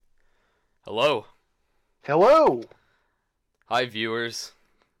Hello. Hello. Hi viewers.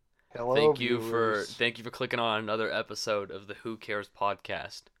 Hello, Thank you for viewers. thank you for clicking on another episode of the Who Cares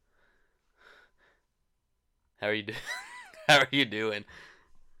podcast. How are you do- How are you doing?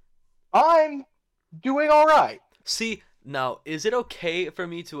 I'm doing all right. See, now is it okay for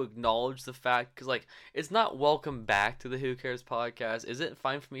me to acknowledge the fact cuz it's not welcome back to the Who Cares podcast. Is it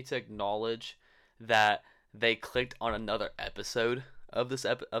fine for me to acknowledge that they clicked on another episode of this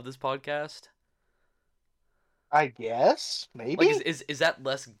podcast? I guess, Like maybe. is that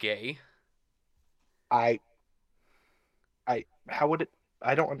less gay? I, how would it?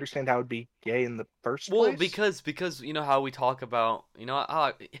 I don't understand how it would be gay in the first Well, place. because you know how we talk about you know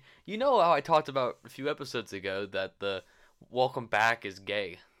how I talked about a few episodes ago that the welcome back is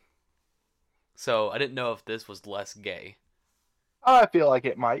gay. So I didn't know if this was less gay. I feel like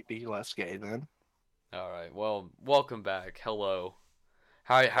it might be less gay then. All right. Well, welcome back. Hello.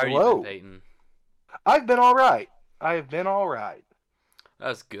 How you been, Hello. Peyton? I've been all right. I've been all right.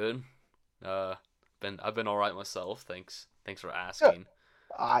 That's good. Uh, I've been all right myself. Thanks for Good. asking.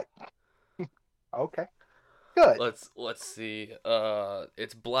 I okay. Good. Let's see.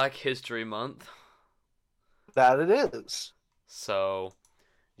 It's Black History Month. That it is. So,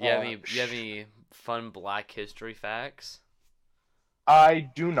 Uh, you have any fun Black History facts? I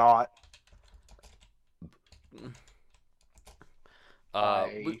do not.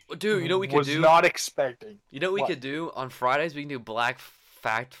 I Dude, you know what we could was do? not expecting. You know what we What? could do on Fridays? We can do Black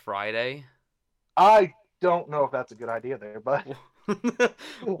Fact Friday. I don't know if that's a good idea there, but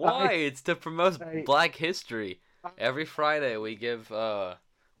Why? I, It's to promote I, Black history. Every Friday we have a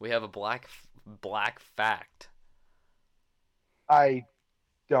black fact. I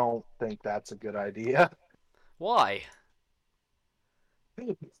don't think that's a good idea. Why?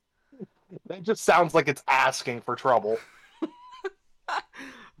 That just sounds like it's asking for trouble.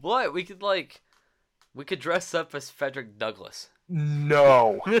 What? We could dress up as Frederick Douglass.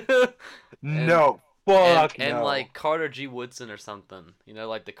 No. and No. Fuck and no. like Carter G. Woodson or something. You know,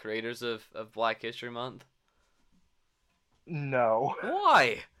 like the creators of Black History Month. No.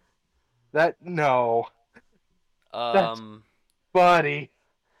 Why? No. That's Um buddy.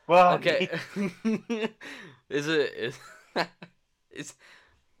 Okay. Buddy. Is is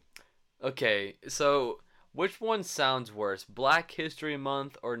okay, so which one sounds worse? Black History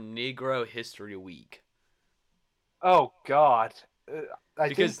Month or Negro History Week? Oh God. Uh, I think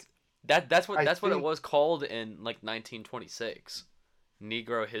Because that's what I that's what it think was called in like 1926.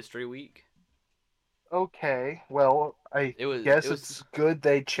 Negro History Week. okay. Well, I It guess was it's good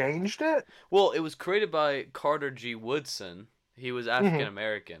they changed it. well, it was created by Carter G. Woodson. He was African Hmm.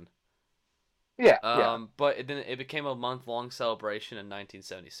 American. Yeah, yeah. But then it became a month-long celebration in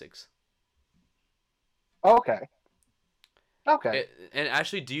 1976. Okay. Okay. And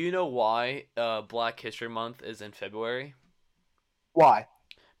actually, do you know why Black History Month is in February? Why?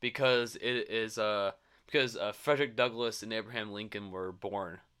 Because it is because Frederick Douglass and Abraham Lincoln were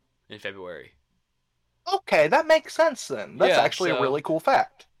born in February. Okay, that makes sense then. That's Yeah, actually a so really cool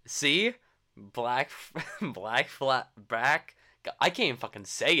fact. see, black black flat black. I can't even fucking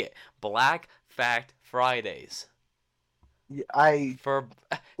say it. Black Fact Fridays I for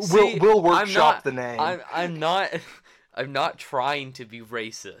will see. will I'm workshop not. the name. I'm not. I'm not trying to be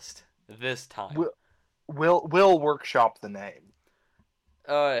racist this time. Will will workshop the name.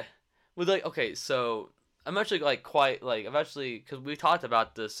 Uh, with like okay, so I'm actually like quite like I've actually because we talked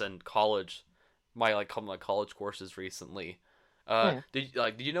about this in college, my college courses recently. Hmm. Did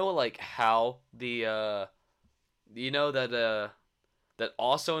you know like how you know that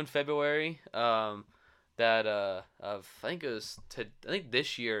also in February that I think I think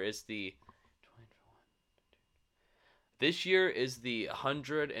this year is the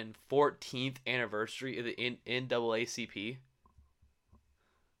 114th anniversary of the NAACP.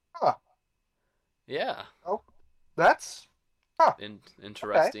 Huh. Yeah, Oh, that's huh. Okay.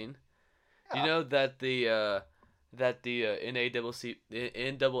 interesting. Do you Yeah. know that the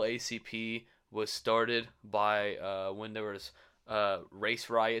NAACP was started by when there was race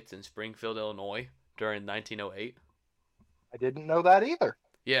riots in Springfield, Illinois during 1908? I didn't know that either.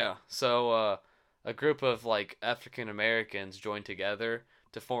 Yeah, so a group of like African Americans joined together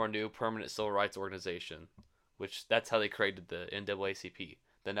to form a new permanent civil rights organization, which that's how they created the NAACP,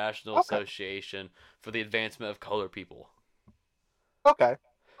 the National Okay. Association for the Advancement of Colored People. Okay.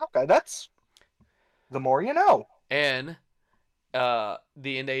 Okay. That's the more you know. And the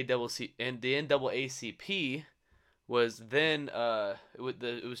NAACP was then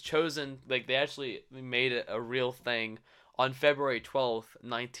it was chosen like they actually made it a real thing on February 12th,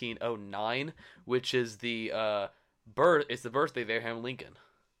 1909, which is the birthday of Abraham Lincoln.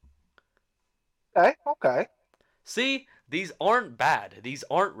 Okay, okay. See, these aren't bad. These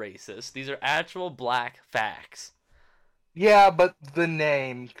aren't racist. These are actual black facts. Yeah, but the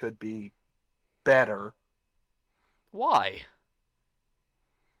name could be better. Why?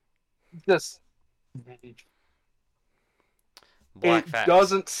 Just Black it facts.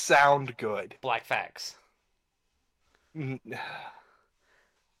 doesn't sound good. Black facts. Mm,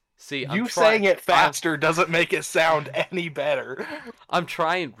 See, you saying it I'm faster doesn't make it sound any better. I'm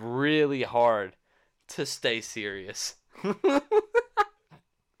trying really hard to stay serious.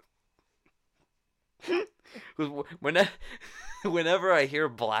 Whenever, whenever I hear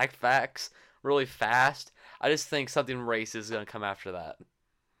black facts really fast, I just think something racist is gonna come after that.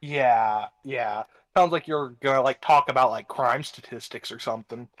 Yeah, yeah. Sounds like you're gonna like talk about like crime statistics or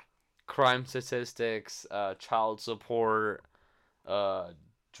something. Crime statistics, child support, uh,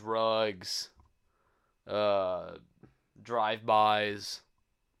 drugs, uh, drive-bys,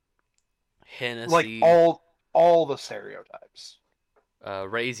 Like Hennessy, all the stereotypes.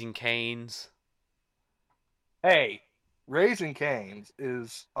 Raising Canes. Hey, Raising Cane's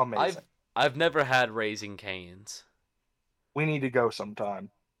is I've amazing. I've never had Raising Canes. We need to go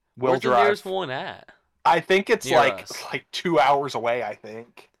sometime. We'll Where's the nearest drive. one at? I think it's Near like us. 2 hours away, I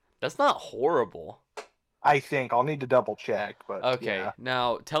think. That's not horrible. I think I'll need to double check, but Okay, yeah.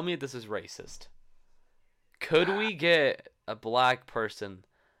 now tell me if this is racist. Could we get a black person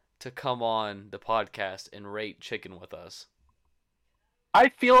to come on the podcast and rate chicken with us? I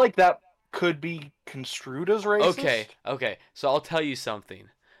feel like that could be construed as Okay, racist. okay. So I'll tell you something.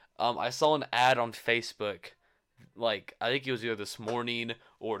 I saw an ad on Facebook, like I think it was either this morning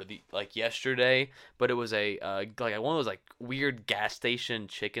or the like yesterday, but it was a like one of those like weird gas station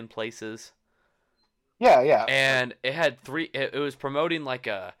chicken places, Yeah, yeah. and it had three. It was promoting like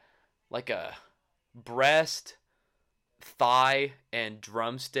a breast, thigh, and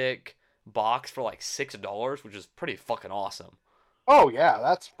drumstick box for like $6, which is pretty fucking awesome. Oh yeah,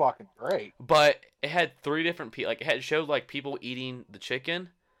 that's fucking great. But it had three different people. Like it had showed like people eating the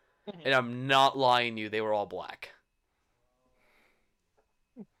chicken, and I'm not lying to you, they were all black.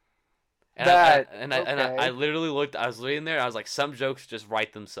 And That I okay. literally looked. I was looking there. And I was like, some jokes just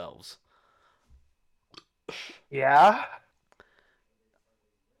write themselves. Yeah.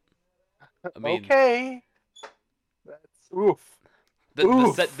 I mean, Okay. That's oof.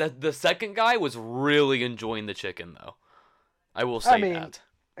 Oof. the second guy was really enjoying the chicken though. I will I say mean, that.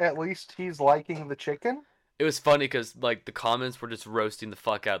 at least he's liking the chicken. It was funny because like the comments were just roasting the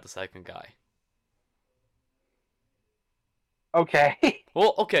fuck out of the second guy. Okay.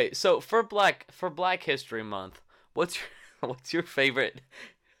 Well, okay, so for Black History Month, what's your what's your favorite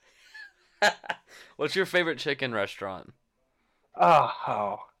what's your favorite chicken restaurant?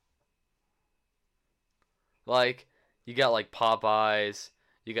 Oh. Like you got like Popeyes,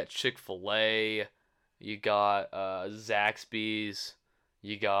 you got Chick-fil-A, you got Zaxby's,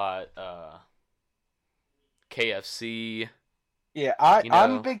 you got KFC, Yeah, I you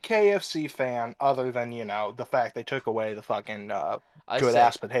I'm a know. big KFC fan. Other than the fact they took away the fucking I good say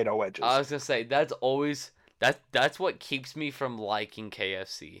ass potato I wedges. was gonna say that's what keeps me from liking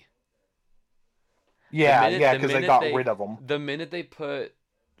KFC. The Yeah, minute yeah, the because they minute got they rid of them. the minute they put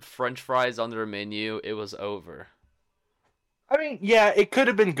French fries on their menu, it was over. I mean, yeah, it could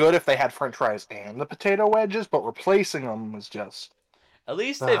have been good if they had French fries and the potato wedges, but replacing them was just.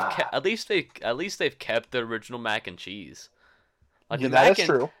 Ah. At least they've kept the original mac and cheese. Like Yeah, that is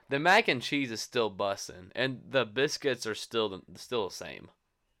true. the mac and cheese is still bussin', and the biscuits are still the same.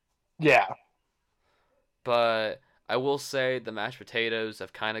 Yeah, But I will say the mashed potatoes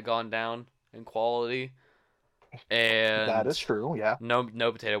have kind of gone down in quality, that is and true. Yeah, no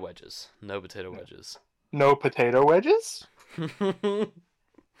potato wedges, no potato wedges. no potato wedges.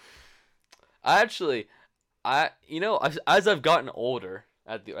 Actually, as I've gotten older,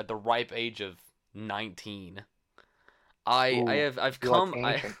 at the ripe age of 19, Ooh, you're like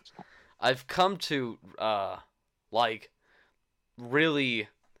ancient. I've come to like really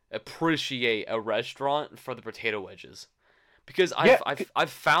appreciate a restaurant for the potato wedges, because Yeah,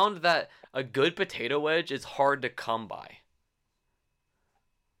 I've found that a good potato wedge is hard to come by.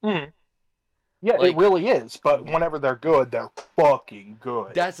 mm, yeah, it Like really is. But whenever they're good, they're fucking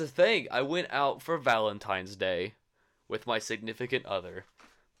good. that's the thing. I went out for Valentine's Day with my significant other,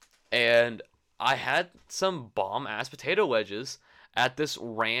 and I had some bomb ass potato wedges at this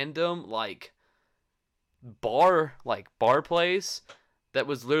random bar place that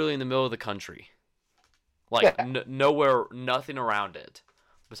was literally in the middle of the country. Like Yeah. nowhere, nothing around it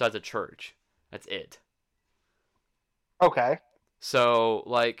besides a church. That's it. Okay. So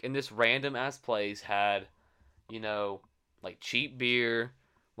like in this random ass place had, you know, like cheap beer,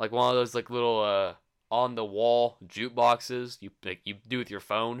 like one of those like little on the wall jukeboxes you do with your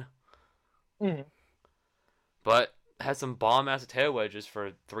phone. Mhm. But it had some bomb ass potato wedges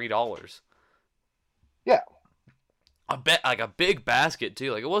for $3. Yeah, I bet like a big basket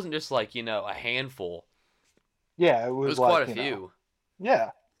too. Like it wasn't just like a handful. yeah, it It was was quite like, a few,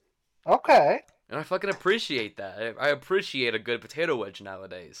 yeah, okay. and I fucking appreciate that. I appreciate a good potato wedge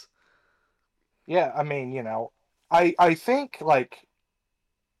nowadays. Yeah, I mean, I think like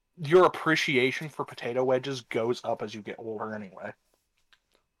your appreciation for potato wedges goes up as you get older anyway.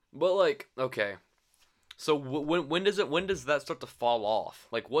 But like, okay, so when does that start to fall off?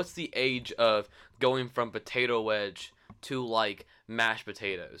 Like, what's the age of going from potato wedge to like mashed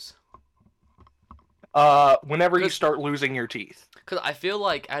potatoes? Whenever you Cause, start losing your teeth. Cause I feel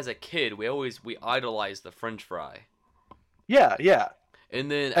like as a kid we idolized the French fry, Yeah, yeah. and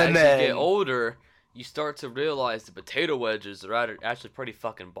then And as you get then older, you start to realize the potato wedges are actually pretty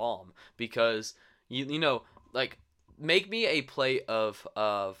fucking bomb because like make me a plate of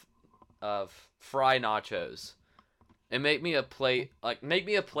fry nachos and make me a plate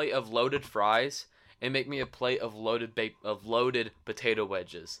of loaded fries and make me a plate of loaded potato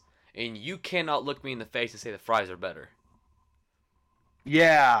wedges. And you cannot look me in the face and say the fries are better.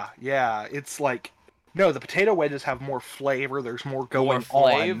 yeah, yeah, it's like no, the potato wedges have more flavor, there's more More going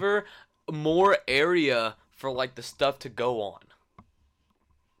on. flavor, more area for like the stuff to go on.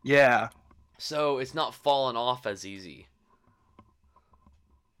 Yeah. So it's not falling off as easy.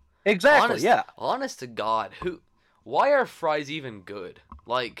 Exactly, yeah. Honest to God, why are fries even good?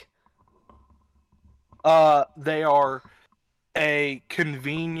 Like, They are a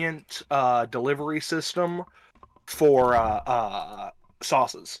convenient delivery system for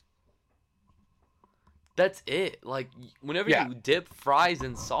sauces. that's it. Like, whenever Yeah, you dip fries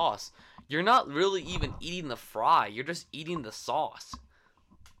in sauce, you're not really even eating the fry. You're just eating the sauce.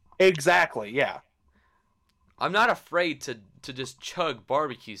 exactly, yeah. I'm not afraid to just chug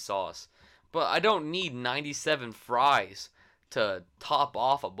barbecue sauce, but I don't need 97 fries to top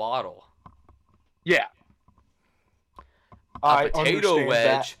off a bottle. Yeah. A I potato understand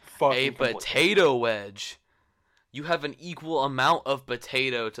that wedge, a fucking completely. potato wedge. You have an equal amount of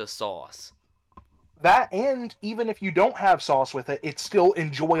potato to sauce. That, and even if you don't have sauce with it, it's still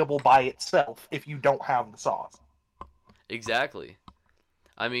enjoyable by itself if you don't have the sauce. Exactly.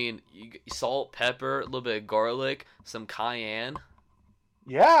 I mean, salt, pepper, a little bit of garlic, some cayenne.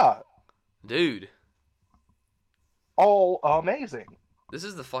 Yeah, Dude, all amazing. this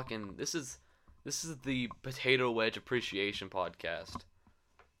is the fucking this is the potato wedge appreciation podcast.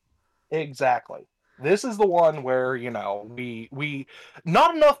 Exactly. This is the one where, we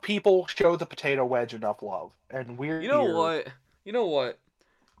not enough people show the potato wedge enough love, and we're You know here. what? You know what?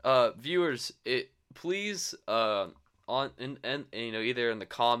 Viewers, please on and either in the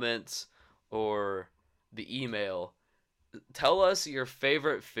comments or the email, tell us your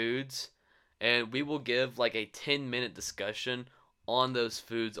favorite foods, and we will give like a 10-minute discussion on those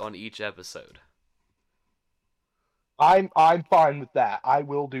foods on each episode. I'm fine with that. I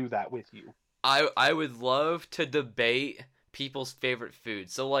will do that with you. I would love to debate people's favorite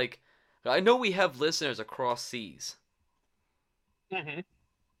foods. So like, I know we have listeners across seas. Hmm.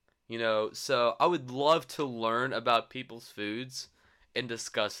 So I would love to learn about people's foods and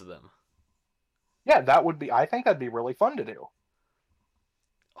discuss them. Yeah, that would be. I think that'd be really fun to do.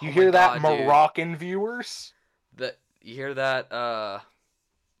 You Oh my hear that, god, dude! Moroccan viewers? That you hear that?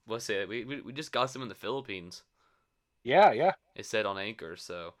 Let's say we just got some in the Philippines. Yeah, yeah. It said on Anchor,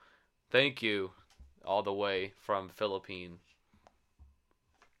 so thank you, all the way from Philippine.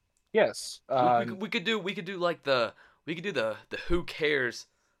 Yes. We could do like the who cares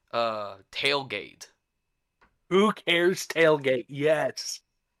tailgate Who cares tailgate? Yes.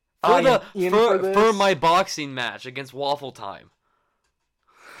 for I am the in for for my this. boxing match against Waffle Time.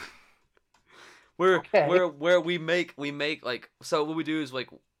 Where Okay. where where we make like, so what we do is like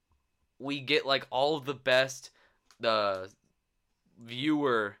we get like all of the best uh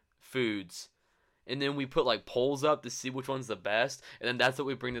viewer foods, and then we put like polls up to see which one's the best, and then that's what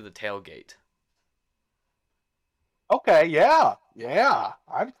we bring to the tailgate. Okay, yeah. Yeah.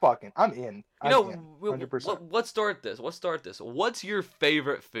 I'm in. You I'm know, in. 100%. let's start this. What's your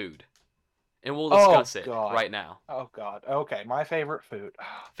favorite food? And we'll Oh discuss it god. right now. Oh god. Okay, my favorite food.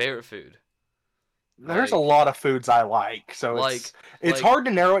 Favorite food. There's a Like lot of foods I like, so like it's like hard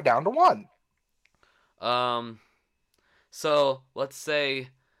to narrow it down to one. um so let's say,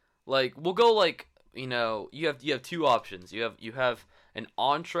 like, we'll go like, you have two options. You have an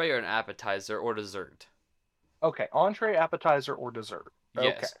entree or an appetizer or dessert. Okay, entree, appetizer, or dessert. Okay.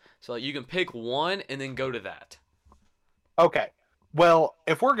 Yes. So like, you can pick one and then go to that. Okay. Well,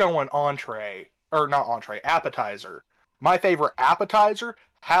 if we're going entree, or not entree, appetizer, my favorite appetizer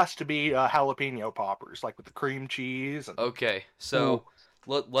has to be jalapeno poppers, like with the cream cheese and Okay, ooh, so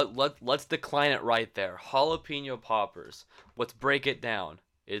let's decline it right there. Jalapeno poppers. Let's break it down.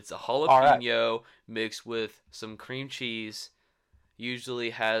 It's a all right. jalapeno mixed with some cream cheese.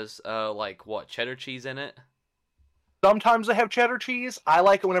 Usually has like what, cheddar cheese in it. Sometimes they have cheddar cheese. I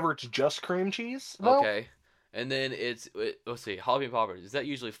like it whenever it's just cream cheese, though. Okay, and then let's see, jalapeno poppers. Is that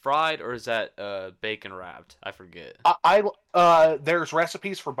usually fried or is that bacon wrapped? I forget. There's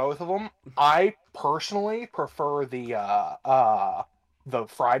recipes for both of them. I personally prefer the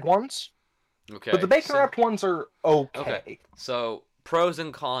fried ones, but the Okay, bacon so wrapped ones are okay, okay. so pros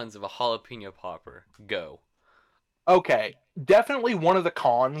and cons of a jalapeno popper. Go. Okay, definitely one of the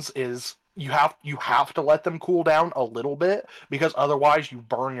cons is you have to let them cool down a little bit because otherwise you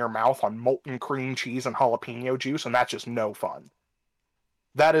burn your mouth on molten cream cheese and jalapeno juice, and that's just no fun.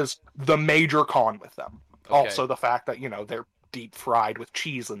 That is the major con with them. Okay, Also, the fact that they're deep fried with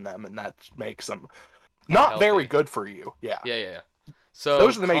cheese in them, and that makes them not very unhealthy. good for you. Yeah, Yeah.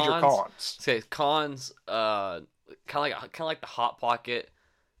 So those are the major cons. cons. Say cons. Kind of like the hot pocket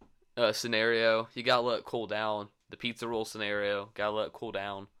scenario. You gotta let it cool down. The pizza roll scenario. Gotta let it cool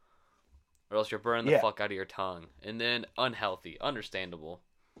down, or else you're burning the Yeah, fuck out of your tongue. And then unhealthy. Understandable.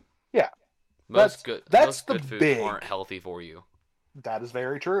 yeah. Most That's good that's most the good foods aren't big. healthy for you. That is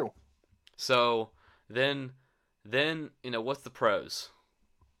very true. So then what's the pros?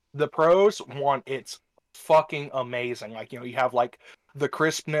 The pros, one, it's fucking amazing. Like you have like the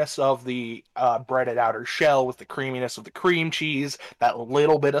crispness of the breaded outer shell with the creaminess of the cream cheese, that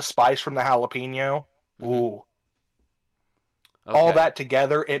little bit of spice from the jalapeno. Mm-hmm. Ooh, all Okay. that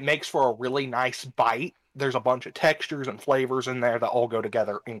together, it makes for a really nice bite. There's a bunch of textures and flavors in there that all go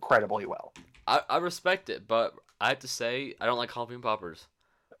together incredibly well. I respect it, but I have to say I don't like jalapeno poppers.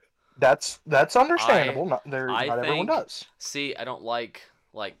 That's I understandable. Not everyone think, does. see, I don't like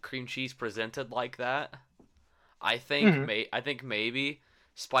cream cheese presented like that. Hmm. I think maybe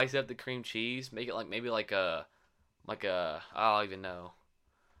spice up the cream cheese, make it like maybe like a I don't even know.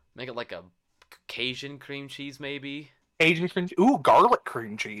 Make it like a Cajun cream cheese maybe. Asian cream. Ooh, garlic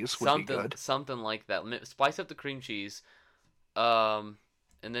cream cheese would be Something good. something like that. Spice up the cream cheese. Um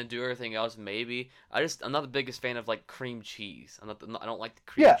and then do everything else maybe. I'm not the biggest fan of like cream cheese. I don't like the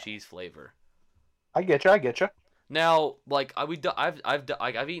cream Yeah, cheese flavor. I get you. I get you. Now, like I've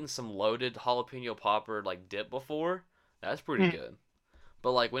eaten some loaded jalapeno popper like dip before. That's pretty Mm, good.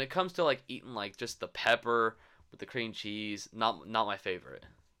 But like when it comes to like eating like just the pepper with the cream cheese, not my favorite.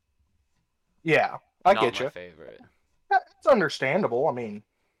 yeah, I Not get my you. favorite. It's understandable. I mean,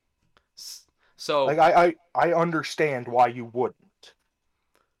 like So, I understand why you wouldn't.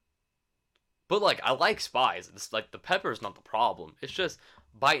 but like I like spice. It's like the pepper is not the problem. It's just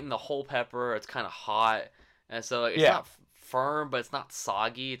biting the whole pepper. It's kind of hot, and so like, it's Yeah, not firm, but it's not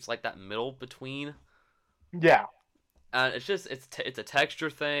soggy. It's like that middle between. yeah. And it's just it's a texture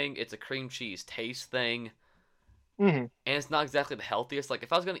thing. It's a cream cheese taste thing, Hmm. and it's not exactly the healthiest. Like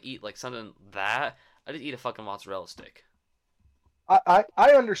if I was gonna eat like something that, I'd just eat a fucking mozzarella stick.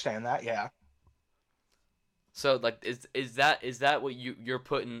 I understand that. Yeah, So like is that what you're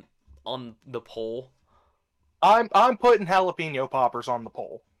putting on the poll? I'm putting jalapeno poppers on the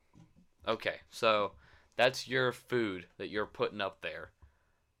poll. Okay, so that's your food that you're putting up there.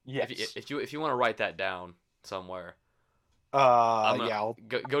 Yes. If you want to write that down somewhere, I'm gonna Yeah.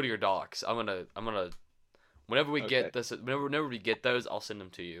 go to your docs. I'm gonna whenever we Okay. get this whenever we get those, I'll send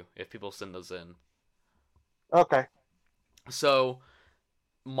them to you if people send those in. Okay. So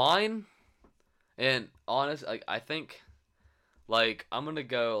mine, and honest, like I think like I'm gonna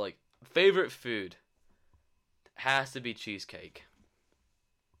go like favorite food has to be cheesecake.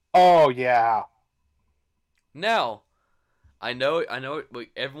 Oh yeah. Now I know.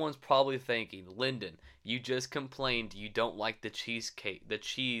 Like, everyone's probably thinking, Lyndon, you just complained you don't like the cheesecake, the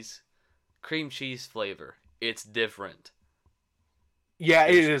cream cheese flavor. It's different. Yeah.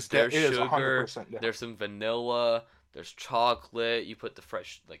 It There's is. there's It is sugar, 100% different. there's some vanilla, there's chocolate. You put the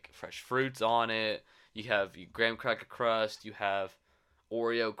fresh fruits on it. You have graham cracker crust. You have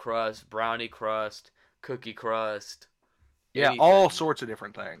Oreo crust, brownie crust, cookie crust, Yeah. All anything. sorts of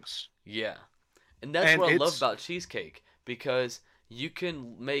different things. Yeah. And that's And what I love it's about cheesecake because you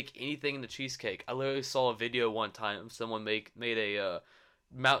can make anything in the cheesecake. I literally saw a video one time someone made a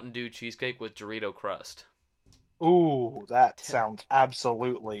Mountain Dew cheesecake with Dorito crust. ooh, that T- sounds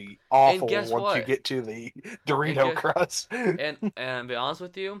absolutely And awful guess once you what? get to the And Dorito get crust. and to be honest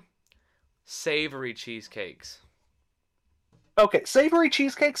with you, savory cheesecakes. Okay, savory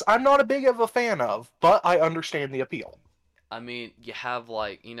cheesecakes I'm not a big of a fan of, but I understand the appeal. I mean, you have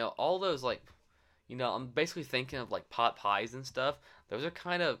like, all those like, I'm basically thinking of like pot pies and stuff. Those are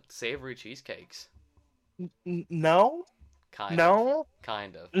kind of savory cheesecakes. No, Kind of. no,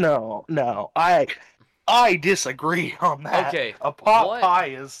 Kind of. no. I disagree on that. Okay, A pot what? pie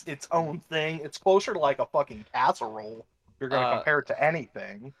is its own thing. It's closer to like a fucking casserole. If you're gonna Uh, compare it to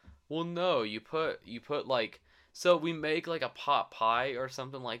anything. well, no, you put like, so we make like a pot pie or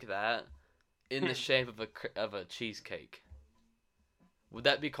something like that in the Hmm. shape of a cheesecake. Would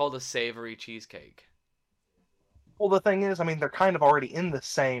that be called a savory cheesecake? Well, the thing is, I mean, they're kind of already in the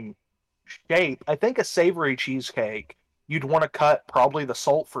same shape. I think a savory cheesecake, you'd want to cut probably the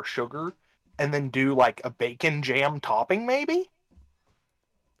salt for sugar, and then do like a bacon jam topping, maybe.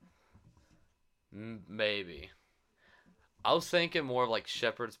 Maybe. I was thinking more of like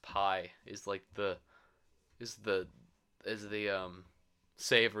shepherd's pie is like is the is the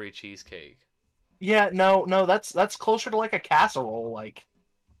savory cheesecake. Yeah, no, that's closer to like a casserole. Like,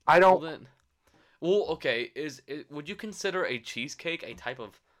 I Well don't. then, well okay, would you consider a cheesecake a type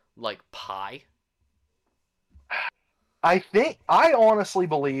of like pie? I honestly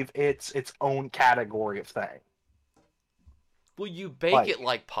believe it's its own category of thing. Well, you bake it Like,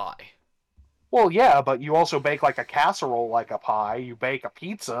 like pie. well, yeah, but you also bake like a casserole like a pie. You bake a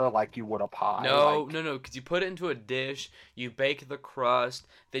pizza like you would a pie. No, Like, no, no, because you put it into a dish, you bake the crust,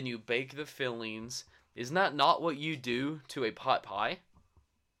 then you bake the fillings. Isn't that not what you do to a pot pie?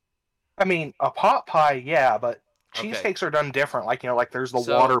 I mean, a pot pie, yeah, but Okay, cheesecakes are done different. Like, like there's the so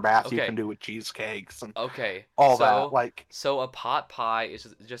water bath you can okay, do with cheesecakes and okay, all that. so Like, so a pot pie is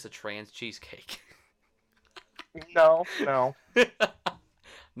just a trans cheesecake. no.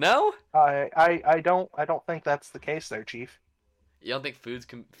 No? I don't think that's the case there, Chief. You don't think food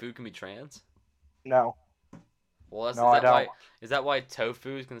can be trans? No. Well, No, I don't. is that why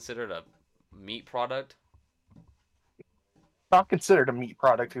tofu is considered a meat product? It's not considered a meat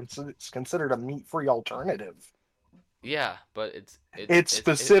product. It's considered a meat-free alternative. Yeah, but It's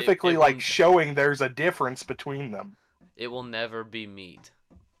specifically it like will showing there's a difference between them. it will never be meat.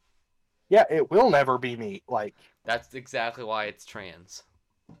 Yeah, it will never be meat. Like, That's exactly why it's trans.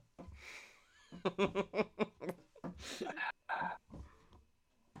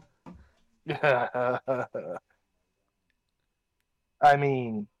 I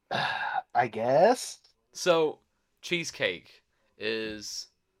mean, I guess. So, cheesecake is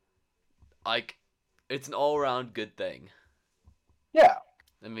like it's an all-around good thing. Yeah.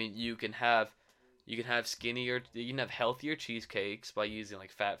 I mean, you can have skinnier, you can have healthier cheesecakes by using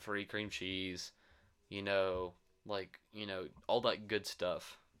like fat-free cream cheese, all that good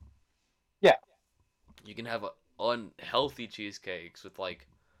stuff. Yeah. You can have unhealthy cheesecakes with like,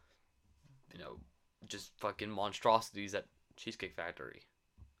 you know, just fucking monstrosities at Cheesecake Factory.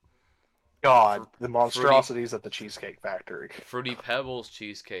 God, Fr- the fruity monstrosities at the Cheesecake Factory. Fruity Pebbles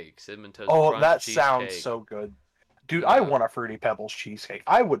cheesecake, cinnamon toast Oh, crunch that sounds cheesecake. so good. Dude, You I know, want a Fruity Pebbles cheesecake.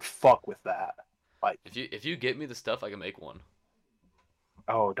 I would fuck with that. Like, if you get me the stuff, I can make one.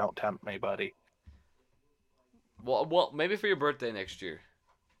 oh, don't tempt me, buddy. Well, maybe for your birthday next year.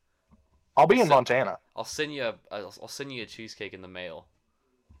 I'll I'll be in send Montana. I'll send you a cheesecake in the mail.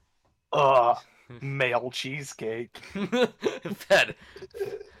 Male cheesecake. Fed.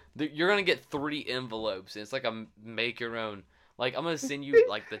 You're gonna get 3 envelopes. And it's like a make your own. Like I'm gonna send you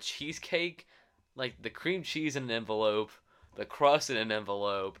like the cheesecake, like the cream cheese in an envelope, the crust in an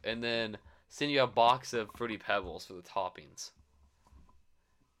envelope, and then send you a box of fruity pebbles for the toppings.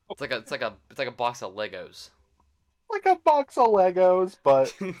 It's like a box of Legos. Like a box of Legos,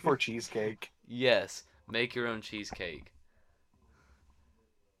 but for cheesecake. Yes, make your own cheesecake.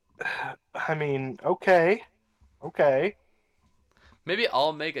 I mean, okay. Okay. Maybe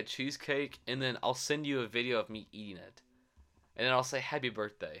I'll make a cheesecake and then I'll send you a video of me eating it, and then I'll say happy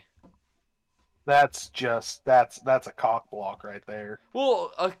birthday. That's a cock block right there.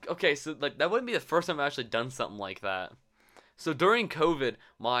 Well, okay, so like that wouldn't be the first time I've actually done something like that. So during COVID,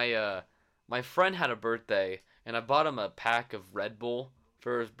 my friend had a birthday, and I bought him a pack of Red Bull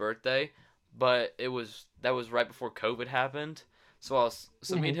for his birthday, but that was right before COVID happened. So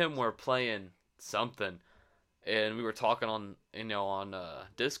me Hmm. and him were playing something, and we were talking on on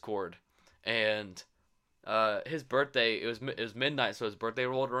Discord, and his birthday it was midnight, so his birthday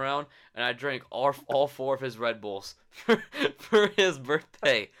rolled around, and I drank all 4 of his Red Bulls for his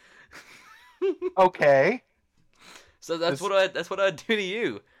birthday. Okay. So This that's what I'd do to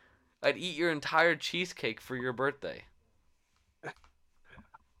you. I'd eat your entire cheesecake for your birthday.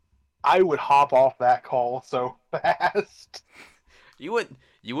 I would hop off that call so fast. You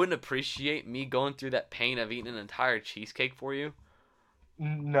wouldn't appreciate me going through that pain of eating an entire cheesecake for you.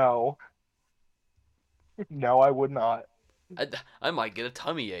 No. No, I would not. I, I might get a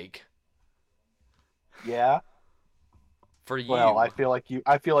tummy ache Yeah. for Well, you.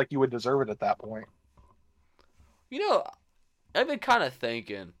 I feel like you would deserve it at that point. You know, I've been kind of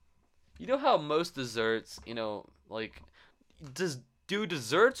thinking. You know how most desserts, like, does do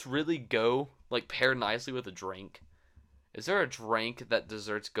desserts really go like pair nicely with a drink? Is there a drink that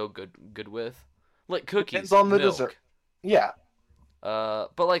desserts go good with? Like Depends cookies, on the dessert. milk. Yeah.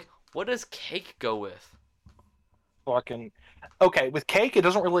 But like, what does cake go with? Fucking okay, with cake it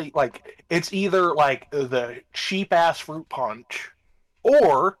doesn't really like it's either like the cheap ass fruit punch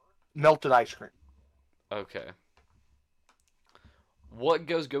or melted ice cream. Okay. What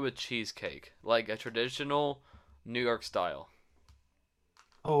goes good with cheesecake? Like a traditional New York style.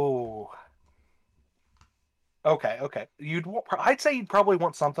 Oh, okay. I'd say you'd probably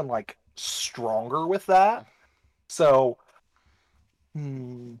want something like stronger with that. So,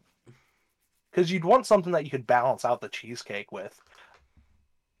 hmm, because you'd want something that you could balance out the cheesecake with.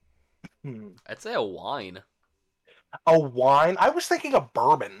 Hmm. I'd say a wine. A wine. I was thinking a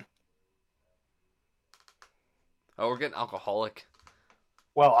bourbon. Oh, we're getting alcoholic.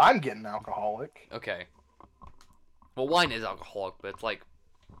 Well, I'm getting alcoholic. Okay. Well, wine is alcoholic, but it's like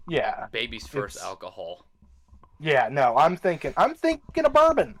Yeah, baby's first it's alcohol. yeah. No, I'm thinking a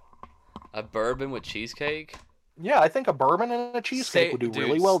bourbon. A bourbon with cheesecake. Yeah, I think a bourbon and a cheesecake would do Dude,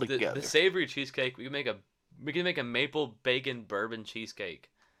 really well the together. savory cheesecake. We can make a maple bacon bourbon cheesecake.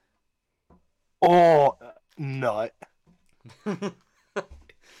 Oh, nut.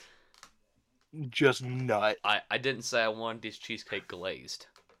 Just nut. I didn't say I wanted this cheesecake glazed.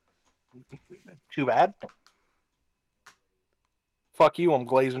 Too bad. Fuck you, I'm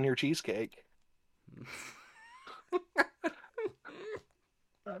glazing your cheesecake.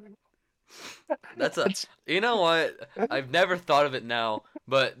 That's a It's, you know what? I've never thought of it now,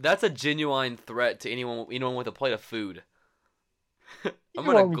 but that's a genuine threat to anyone with a plate of food. I'm you,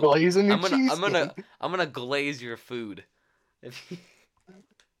 gonna I'm glazing your I'm gonna I'm gonna cheesecake. I'm gonna glaze your food. If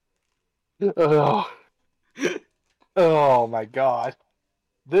Oh, oh my god.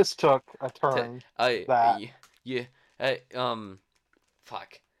 This took a turn I that. yeah, I,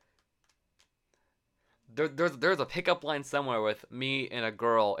 fuck. There's a pickup line somewhere with me and a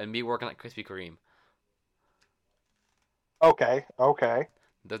girl and me working at Krispy Kreme. Okay.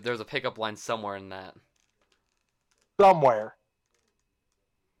 There's a pickup line somewhere in that. Somewhere.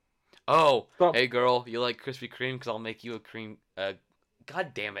 Oh, So, hey girl, you like Krispy Kreme? Cause I'll make you a cream.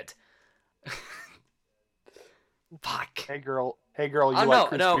 God damn it. Fuck. hey girl, Oh you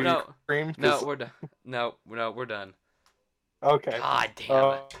like no, no, Krispy no, Kreme? no. Cause We're done. No, we're done. okay, God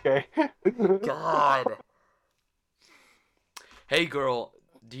damn it. okay. God. Hey girl,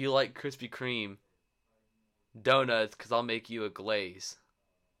 do you like Krispy Kreme donuts? Cause I'll make you a glaze.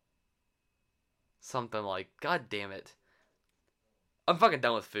 Something like. God damn it. I'm fucking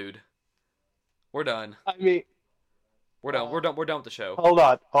done with food. We're done. I mean, We're done. We're done. We're done with the show. hold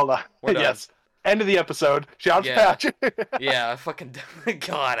on. We're done. Yes. End of the episode. John's Yeah. patch. Yeah, I fucking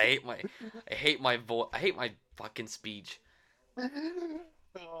God, I hate my voice. I hate my fucking speech.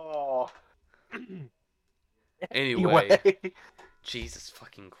 Oh. Anyway, Anyway. Jesus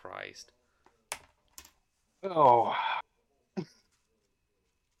fucking Christ. Oh.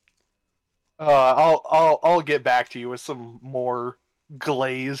 I'll get back to you with some more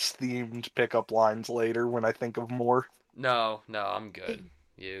glaze themed pickup lines later when I think of more. No, I'm good.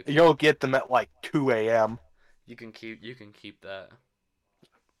 You'll get them at like 2 a.m. You can keep that. You can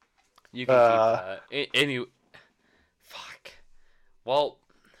keep Uh, that. Any fuck. Well,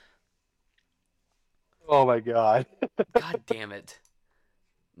 oh my god. god damn it.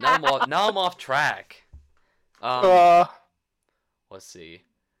 Now I'm off track. Um, Uh, let's see.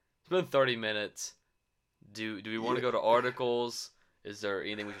 It's been 30 minutes. Do we want to go to articles? Is there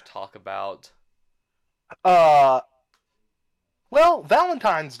anything we should talk about? uh, well,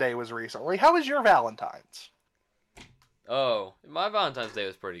 Valentine's Day was recently. How was your Valentine's? Oh, my Valentine's Day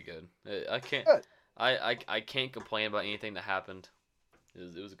was pretty good. I can't Good. I can't complain about anything that happened.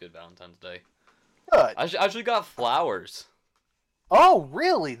 It was a good Valentine's Day. Good. I actually got flowers. Oh,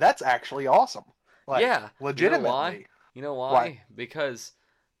 really? That's actually awesome. Like, Yeah. You know why? legitimately. You know Why? why? Because,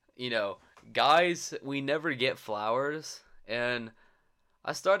 guys, we never get flowers, and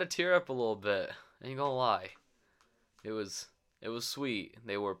I started to tear up a little bit. Ain't gonna lie. It was sweet.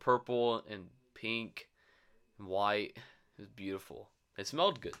 They were purple and pink and white. It was beautiful. They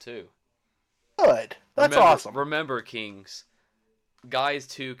smelled good too. Good. That's awesome. Remember, Kings. Guys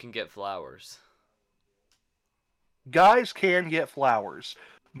too can get flowers. Guys can get flowers.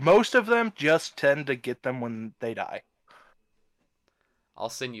 Most of them just tend to get them when they die. I'll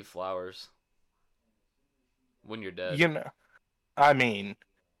send you flowers when you're dead. You know. I mean,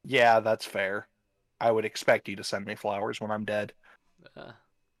 yeah, that's fair. I would expect you to send me flowers when I'm dead.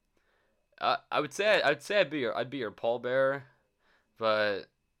 Uh, I would say I'd be your pallbearer, but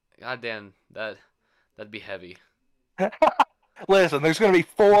goddamn that'd be heavy. Listen, there's going to be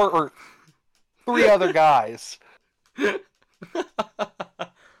 4 or 3 other guys. I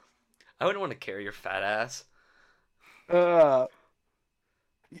wouldn't want to carry your fat ass. Uh,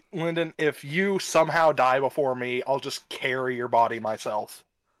 Lyndon, if you somehow die before me, I'll just carry your body myself.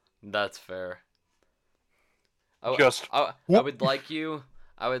 That's fair. I, Just I whoop. would like you.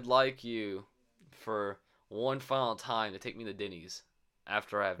 I would like you for one final time to take me to Denny's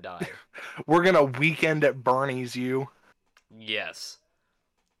after I've died. We're gonna weekend at Bernie's you. Yes.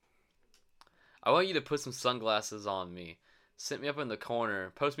 I want you to put some sunglasses on me. Sit me up in the corner.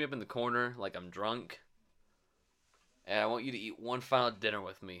 Post me up in the corner like I'm drunk. And I want you to eat one final dinner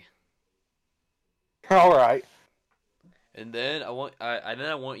with me. All right. And then I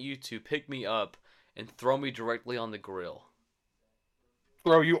want you to pick me up and throw me directly on the grill.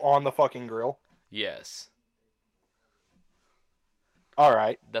 Throw you on the fucking grill. Yes. All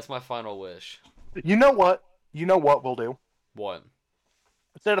right. That's my final wish. You know what? You know what we'll do? What?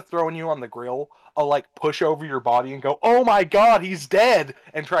 Instead of throwing you on the grill, I'll like push over your body and go, "Oh my god, he's dead,"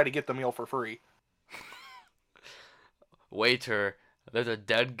 and try to get the meal for free. Waiter, there's a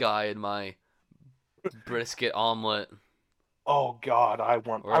dead guy in my brisket omelet. Oh god, I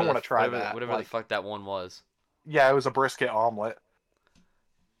want to try that. Whatever the Like, fuck that one was. yeah, it was a brisket omelet.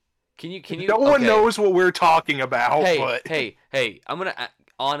 Can you No one okay. knows what we're talking about, Hey, but hey, hey,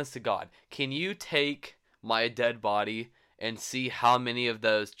 honest to God, can you take my dead body and see how many of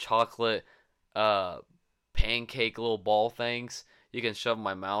those chocolate uh pancake little ball things you can shove in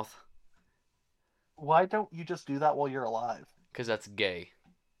my mouth? why don't you just do that while you're alive? Cuz that's gay.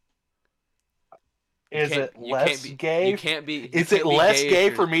 You Is can't it you can't less be you gay? can't be you Is it can't be less gay if gay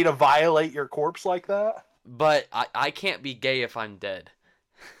you're for me to violate your corpse like that? but I can't be gay if I'm dead.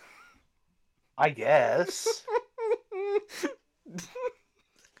 I guess.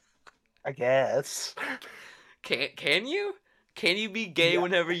 I guess. Can you? Can you be gay Yeah.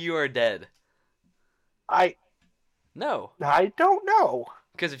 whenever you are dead? I No, I don't know.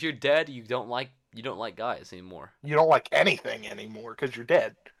 because if you're dead, you don't like guys anymore. You don't like anything anymore because you're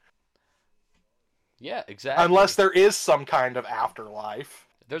dead. Yeah, Unless exactly. there is some kind of afterlife.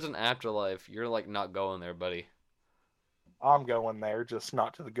 If there's an afterlife, you're like not going there, buddy. I'm going there, just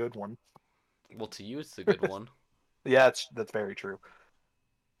not to the good one. Well, to you it's the good one. Yeah, that's very true.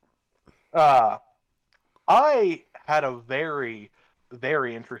 Uh I had a very,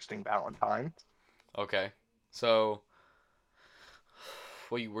 very interesting Valentine. Okay. So,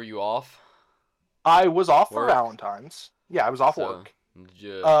 were you off I was off for work? Valentine's. Yeah, I was off So, work. did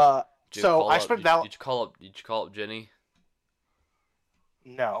you Uh, did you so call I up? spent Did you call up Jenny?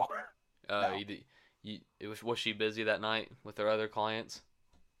 no, no. You did. Was she busy that night with her other clients?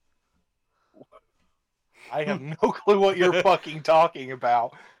 I have no clue what you're fucking talking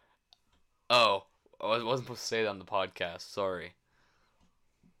about. Oh, I wasn't supposed to say that on the podcast. Sorry.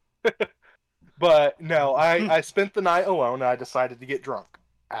 But no, I spent the night alone. And I decided to get drunk,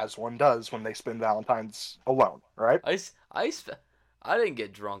 as one does when they spend Valentine's alone, right? I, s- I, s- I didn't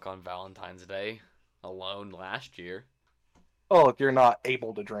get drunk on Valentine's Day alone last year. Oh, if you're not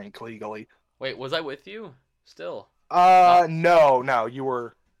able to drink legally. Wait, was I with you? Still. Not No, no,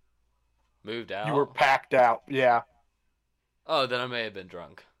 moved you were out? packed out. Yeah. Oh, then I may have been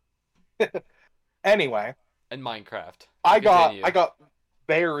drunk. Anyway, In Minecraft. I got Continue. I got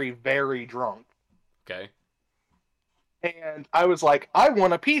very, very drunk. Okay. And I was like, I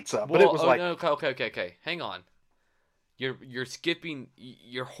want a pizza, but it Well, was oh like, no, okay. Hang on. You're skipping.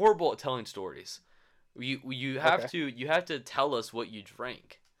 You're horrible at telling stories. You have okay. to tell us what you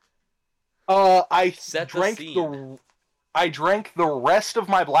drank. I Set the drank scene, the I drank the rest of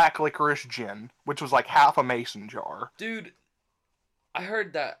my black licorice gin, which was like half a mason jar. dude. I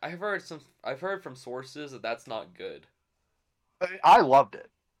heard that. I've heard from sources that that's not good. I loved it.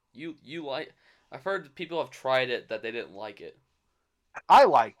 You like? I've heard people have tried it that they didn't like it. I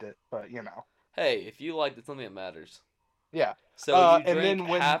liked it, but Hey, if you liked it, something that matters. yeah. So you And drank then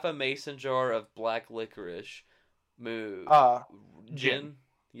when half a mason jar of black licorice, moo, uh gin, gin.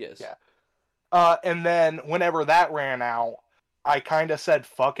 Yes. yeah. And then whenever that ran out, I kind of said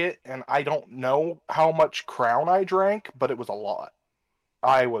fuck it, and I don't know how much Crown I drank, but it was a lot.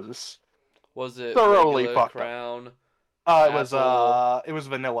 I was Was it thoroughly regular fucked up. Crown, Uh, apple? it was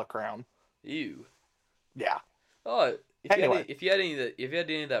vanilla Crown. Ew. Yeah. Oh, Anyway, if you had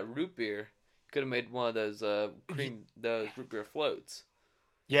any of that root beer, you could have made one of those those root beer floats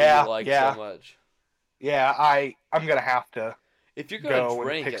that you yeah, like so yeah, much. yeah. I'm gonna have to. If you're gonna go and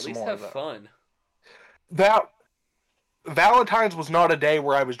drink, pick at some least more have of those. fun. That Valentine's was not a day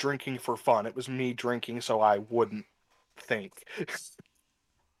where I was drinking for fun. It was me drinking so I wouldn't think.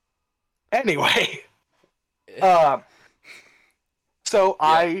 Anyway, uh, so Yeah.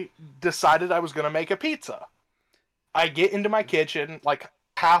 I decided I was going to make a pizza. I get into my kitchen, like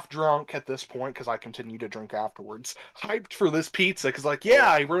half drunk at this point because I continue to drink afterwards, hyped for this pizza because, like, yeah, Oh,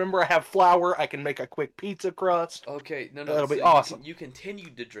 I remember I have flour. I can make a quick pizza crust. okay. No, no. That'll So be awesome. you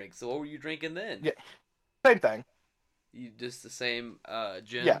continued to drink. So what were you drinking then? Yeah, same thing. You just the same Yeah,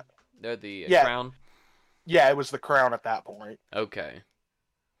 gin? Or the yeah, Crown? yeah. It was the Crown at that point, Okay.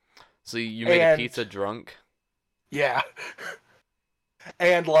 So you made a and pizza drunk? yeah,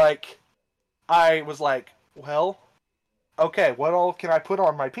 and like I was like, well, okay, what all can I put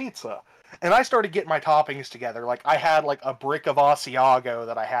on my pizza? And I started getting my toppings together. Like I had like a brick of Asiago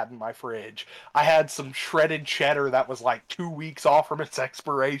that I had in my fridge. I had some shredded cheddar that was like 2 weeks off from its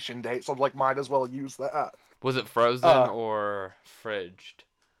expiration date, so I'm like, might as well use that. Was it frozen Uh, or fridged?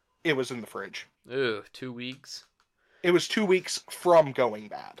 it was in the fridge. Ew, 2 weeks? It was 2 weeks from going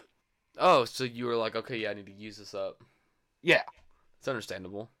bad. Oh, so you were like, okay, yeah, I need to use this up. Yeah. It's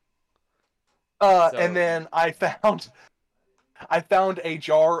understandable. And So, then I found a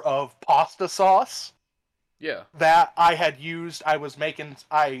jar of pasta sauce yeah. that I had used.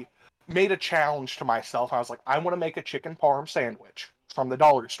 I made a challenge to myself. I was like, I want to make a chicken parm sandwich from the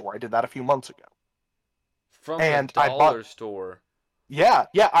dollar store. I did that a few months ago. From the And I bought, dollar store. yeah,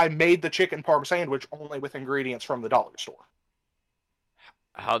 I made the chicken parm sandwich only with ingredients from the dollar store.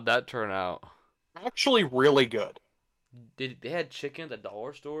 How'd that turn out? Actually, really good. Did they had chicken at the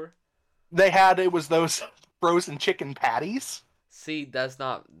dollar store? It was those frozen chicken patties. See, that's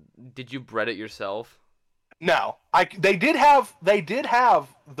not. Did you bread it yourself? No, they did have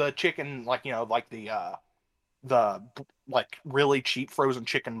the chicken, like, like the like really cheap frozen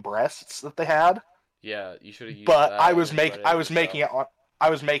chicken breasts that they had, Yeah, you should have used but I that and was then make breaded I it was making yourself.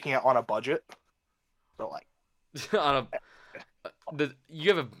 it on a budget. So like, On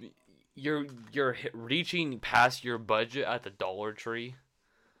you have a you're reaching past your budget at the Dollar Tree.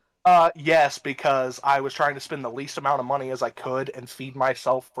 yes, because I was trying to spend the least amount of money as I could and feed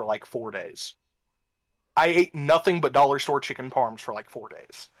myself for like 4 days. I ate nothing but dollar store chicken parms for like 4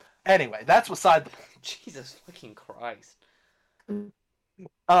 days. Anyway, that's beside the Jesus fucking Christ. point.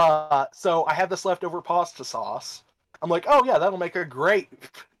 So I had this leftover pasta sauce. I'm like, oh yeah, that'll make a great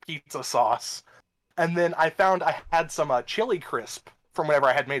pizza sauce. And then I found I had some chili crisp from whenever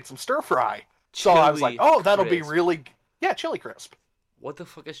I had made some stir fry. So I was like, Chili oh, that'll be crisp. really, yeah, chili crisp. What the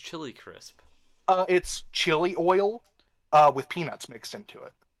fuck is chili crisp? It's chili oil with peanuts mixed into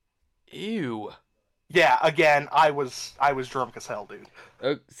it. Ew. Yeah, again, I was drunk as hell, dude.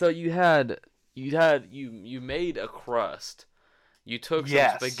 So you made a crust. You took some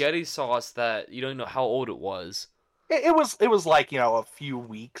Yes, spaghetti sauce that you don't know how old it was. it was like, a few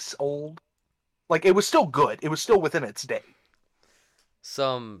weeks old. Like it was still good. It was still within its day.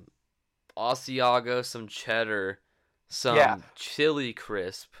 Some Asiago, some cheddar, Yeah, some chili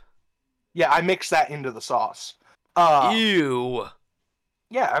crisp. yeah. I mixed that into the sauce. Uh, Ew.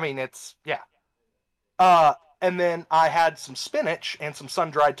 yeah. I mean, yeah. Uh, and then I had some spinach and some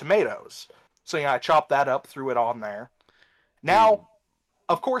sun-dried tomatoes. So I chopped that up, threw it on there. Dude. Now,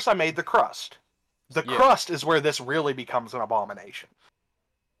 of course, I made the crust. The Yeah. crust is where this really becomes an abomination.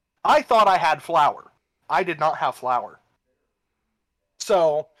 I thought I had flour. I did not have flour.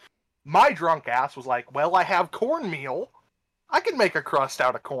 So my drunk ass was like, well, I have cornmeal. I can make a crust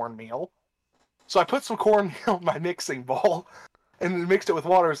out of cornmeal. So I put some cornmeal in my mixing bowl and then mixed it with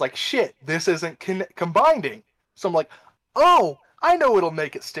water. It's like, shit, this isn't combining. So I'm like, oh, I know it'll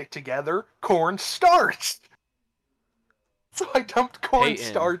make it stick together. Corn starch. So I dumped corn Peyton.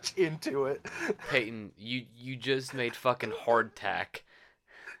 starch into it. Peyton, you just made fucking hardtack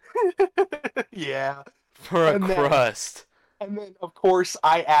Yeah. for a And then crust. And then, of course,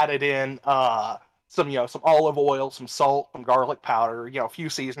 I added in some olive oil, some salt, some garlic powder, a few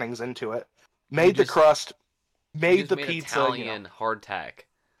seasonings into it. You Made the just crust, you made just the made pizza. Italian hardtack.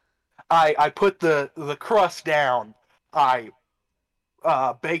 I put the crust down. I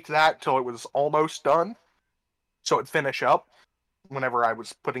baked that till it was almost done, so it'd finish up whenever I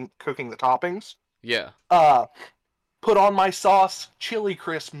was cooking the toppings. Yeah. Uh, put on my sauce, chili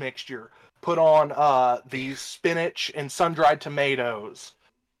crisp mixture. Put on the spinach and sun-dried tomatoes.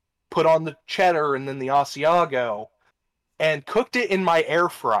 Put on the cheddar and then the Asiago, and cooked it in my air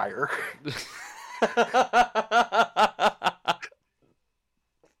fryer.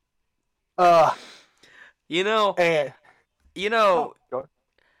 uh, you know, and you oh, know, go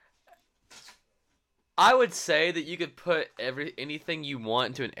I would say that you could put anything you want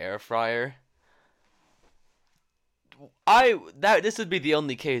into an air fryer. This would be the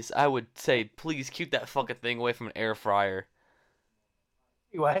only case I would say, please keep that fucking thing away from an air fryer.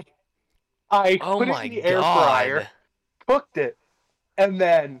 Anyway, I Oh put it my in the air fryer, god. cooked it, and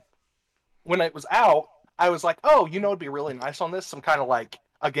then when it was out, I was like, oh, it'd be really nice on this. Some kind of like,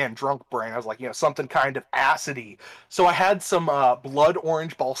 again, drunk brain. I was like, something kind of acidy. So I had some blood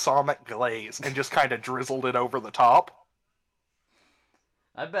orange balsamic glaze and just kind of drizzled it over the top.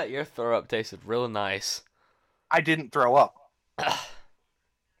 I bet your throw up tasted real nice. I didn't throw up.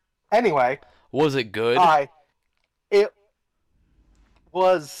 Anyway. Was it good? It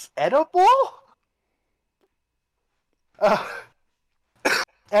was edible?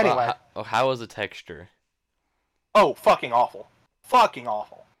 Anyway. How was the texture? Oh, fucking awful. Fucking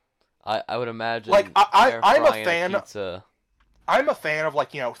awful. I would imagine. Like, I'm a fan. Pizza. I'm a fan of,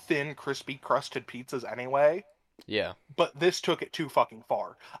 like, thin, crispy, crusted pizzas anyway. Yeah. But this took it too fucking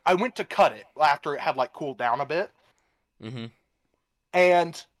far. I went to cut it after it had, like, cooled down a bit. Mm-hmm.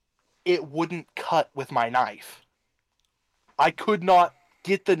 And it wouldn't cut with my knife. I could not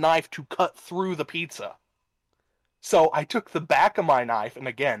get the knife to cut through the pizza. So I took the back of my knife, and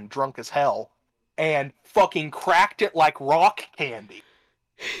again, drunk as hell, and fucking cracked it like rock candy.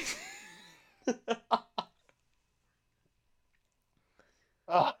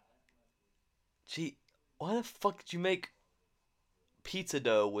 Gee, why the fuck did you make pizza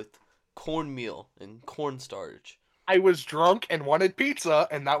dough with cornmeal and cornstarch? I was drunk and wanted pizza,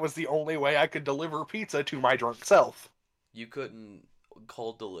 and that was the only way I could deliver pizza to my drunk self. You couldn't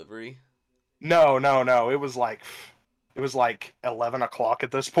call delivery? No. It was like 11 o'clock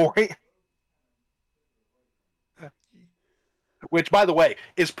at this point. Which, by the way,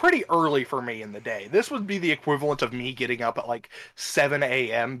 is pretty early for me in the day. This would be the equivalent of me getting up at like 7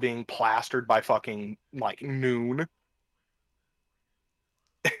 a.m. being plastered by fucking like noon.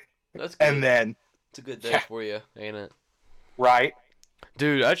 That's good. And then it's a good day for you, ain't it? Right.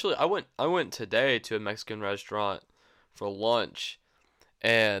 Dude, actually, I went today to a Mexican restaurant for lunch,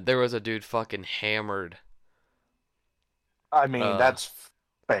 and there was a dude fucking hammered. I mean, that's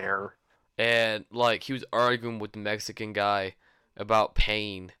fair. And like he was arguing with the Mexican guy about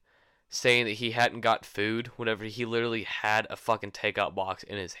paying, saying that he hadn't got food whenever he literally had a fucking takeout box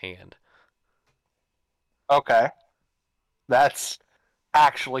in his hand. Okay. That's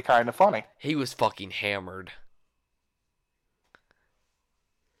actually kind of funny. He was fucking hammered.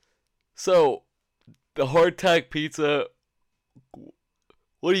 So, the hardtack pizza,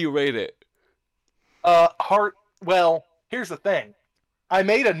 what do you rate it? Well, here's the thing. I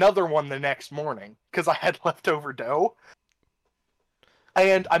made another one the next morning because I had leftover dough.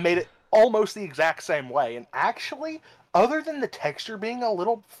 And I made it almost the exact same way. And actually, other than the texture being a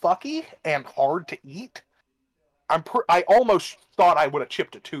little fucky and hard to eat, I almost thought I would have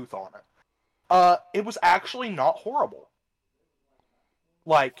chipped a tooth on it. It was actually not horrible.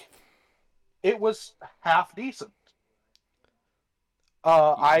 Like, it was half decent.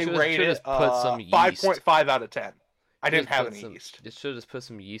 I rated it 5.5 out of 10. I didn't have any yeast. You should have just put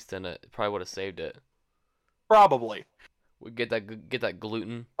some yeast in it. It probably would have saved it. Probably. We get that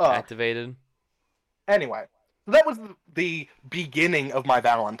gluten activated. Anyway, that was the beginning of my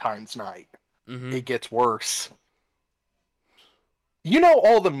Valentine's night. Mm-hmm. It gets worse. You know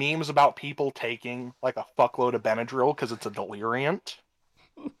all the memes about people taking like a fuckload of Benadryl because it's a deliriant?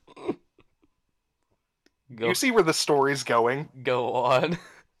 You see where the story's going? Go on.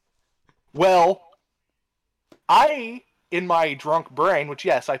 Well, in my drunk brain, which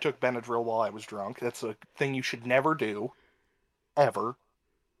yes, I took Benadryl while I was drunk. That's a thing you should never do. Ever.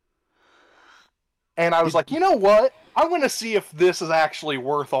 And I was like, you know what? I'm going to see if this is actually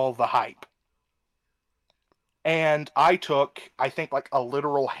worth all the hype. And I took, I think, like a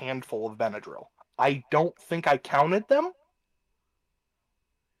literal handful of Benadryl. I don't think I counted them.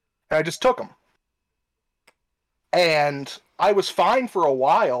 And I just took them. And I was fine for a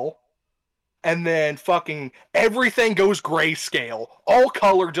while. And then fucking everything goes grayscale. All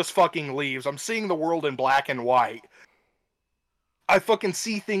color just fucking leaves. I'm seeing the world in black and white. I fucking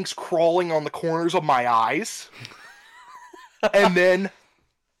see things crawling on the corners of my eyes. And then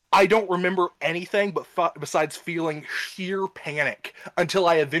I don't remember anything besides feeling sheer panic until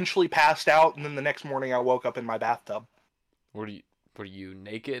I eventually passed out, and then the next morning I woke up in my bathtub. Were you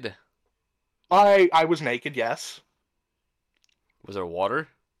naked? I was naked, yes. Was there water?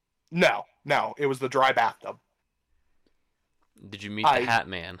 No, it was the dry bathtub. Did you meet the Hat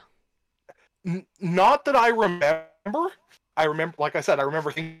Man? Not that I remember. I remember, like I said, I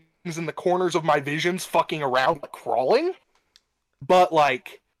remember things in the corners of my visions fucking around, like crawling. But,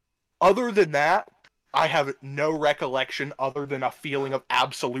 like, other than that, I have no recollection other than a feeling of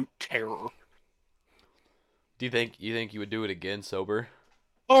absolute terror. Do you think you would do it again sober?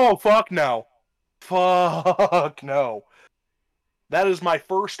 Oh, fuck no. Fuck no. That is my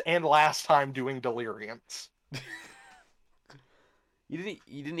first and last time doing deliriums. You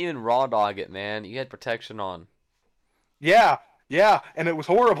didn't even raw dog it, man. You had protection on. Yeah, yeah, and it was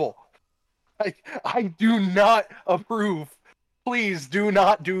horrible. I, I do not approve. Please do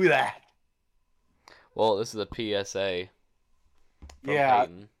not do that. Well, this is a PSA from Yeah,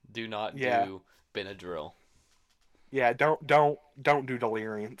 Peyton. Do not yeah, do Benadryl. yeah. Don't do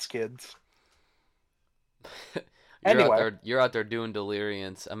deliriums, kids. You're out Anyway, there. You're out there doing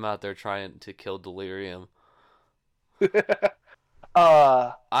deliriums. I'm out there trying to kill delirium.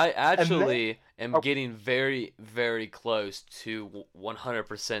 uh, I and then actually am oh, getting very, very close to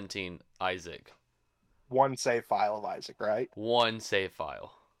 100%ing Isaac. one save file of Isaac, right? One save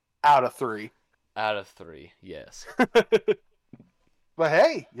file Out of three. out of three. Yes, But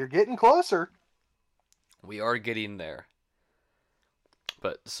hey, you're getting closer. we are getting there.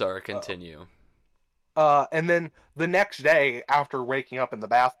 But sorry, Uh, continue. and then the next day, after waking up in the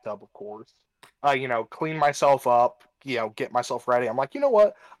bathtub, of course, clean myself up, get myself ready. I'm like, you know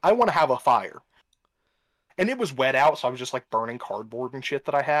what? I want to have a fire. And it was wet out, so I was just like burning cardboard and shit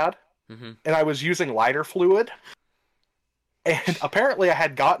that I had. Hmm. And I was using lighter fluid. And apparently I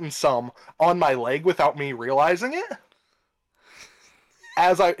had gotten some on my leg without me realizing it.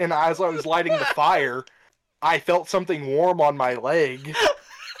 As I was lighting the fire, I felt something warm on my leg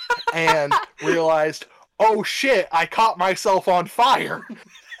and realized, oh shit, I caught myself on fire.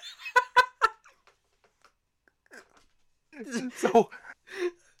 So,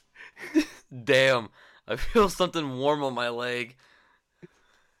 Damn, I feel something warm on my leg.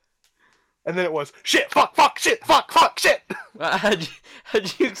 and then it was shit, fuck, shit, fuck, shit. How'd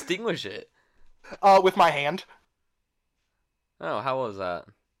you extinguish it? With my hand. Oh, how was that?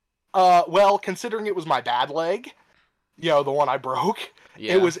 Well, considering it was my bad leg, the one I broke, it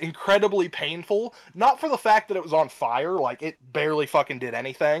Yeah. was incredibly painful. Not for the fact that it was on fire, like it barely fucking did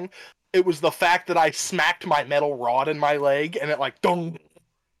anything. It was the fact that I smacked my metal rod in my leg and it like dong,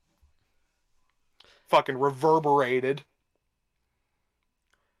 fucking reverberated.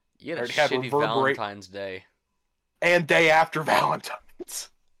 You had Or a it had shitty reverberate Valentine's Day. and day after Valentine's.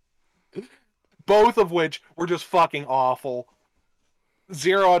 Both of which were just fucking awful.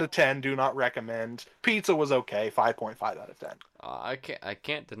 0 out of 10, do not recommend. Pizza was okay, 5.5 out of 10. I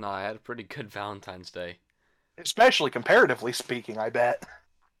can't deny I had a pretty good Valentine's Day. Especially comparatively speaking, I bet.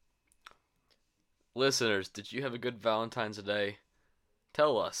 Listeners, did you have a good Valentine's Day?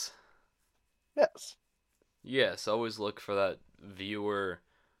 Tell us. Yes. Yes, always look for that viewer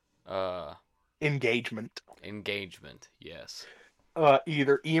uh Engagement. engagement. Yes.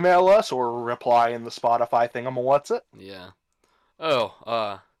 Either email us or reply in the Spotify what's it. Yeah.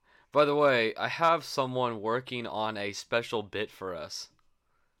 Oh, by the way, I have someone working on a special bit for us.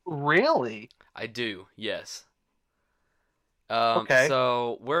 Really? I do. Yes. Okay.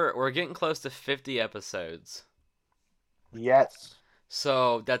 So we're getting close to 50 episodes. Yes.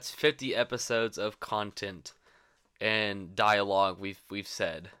 So that's 50 episodes of content and dialogue we've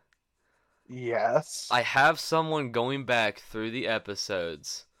said. Yes. I have someone going back through the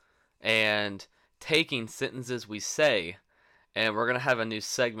episodes and taking sentences we say, and we're gonna have a new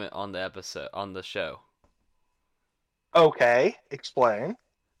segment on the episode on the show. Okay. Explain.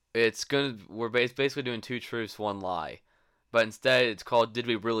 We're basically doing two truths, one lie, but instead it's called "Did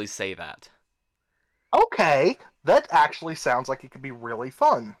we really say that?" Okay. That actually sounds like it could be really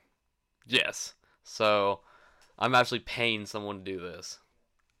fun. Yes. So I'm actually paying someone to do this.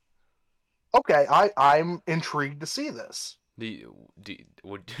 Okay. I'm intrigued to see this. Do you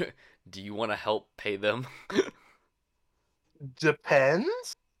want to help pay them?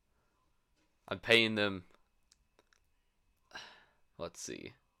 Depends. I'm paying them. Let's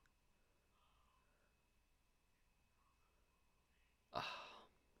see.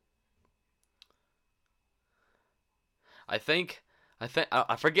 I think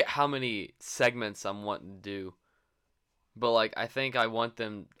I forget how many segments I'm wanting to do, but like I think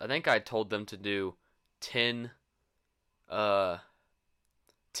I told them to do 10 uh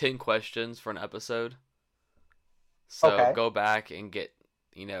 10 questions for an episode. So Okay. go back and get,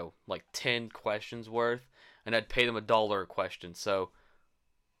 like 10 questions worth, and I'd pay them $1 a question.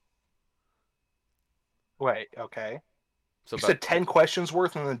 Wait. Okay. So You about said 10 questions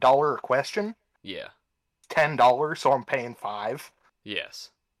worth and $1 a question? yeah. $10, so I'm paying 5.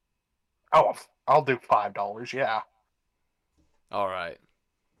 Yes. Oh, I'll do $5. Yeah. All right.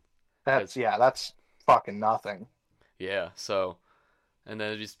 That's Cuz yeah, that's fucking nothing. yeah, so And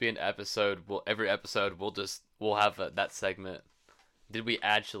then it'll just be an episode. Every episode we'll have that segment. Did we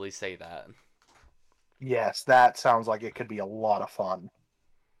actually say that? Yes, that sounds like it could be a lot of fun.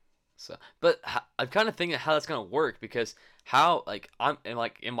 So, but I'm kind of thinking how that's gonna work because how like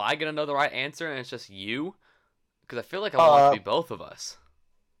am I gonna know the right answer and it's just you? Because I feel like I want it to Uh, be both of us.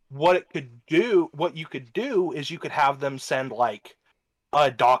 what you could do is you could have them send like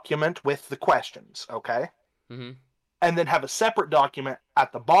a document with the questions, okay? Mm-hmm. And then have a separate document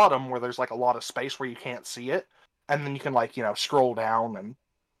at the bottom where there's like a lot of space where you can't see it, and then you can like scroll down and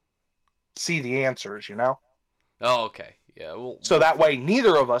see the answers. Oh, okay. Yeah, So that way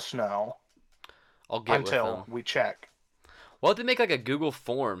neither of us know I'll get with until them. we check. Well, they make like a Google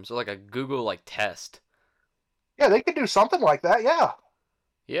Forms or like a Google like test. Yeah, they could do something like that. Yeah,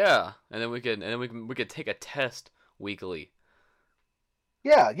 Yeah, and then we could take a test weekly.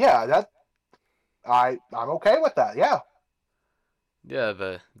 yeah. I'm okay with that. Yeah. Yeah,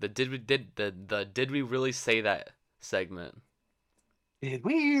 the did we really say that segment? Did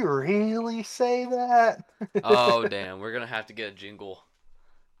we really say that? Oh damn, we're gonna have to get a jingle.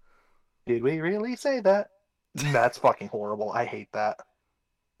 Did we really say that? That's fucking horrible. I hate that.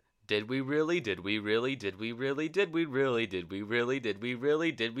 Did we really? Did we really? Did we really? Did we really? Did we really? Did we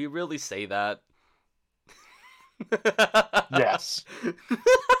really? Did we really say that? Yes.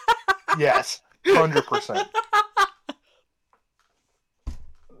 Yes. 100%.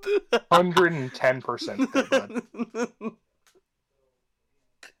 110% good, bud.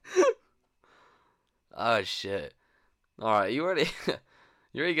 Oh shit. Alright, you ready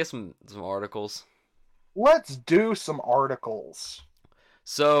to get some articles? Let's do some articles.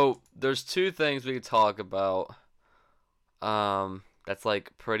 So there's two things we could talk about. That's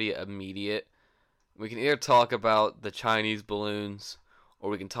like pretty immediate. We can either talk about the Chinese balloons or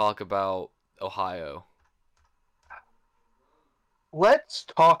we can talk about Ohio. Let's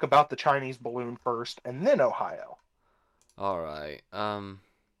talk about the Chinese balloon first and then Ohio. Alright.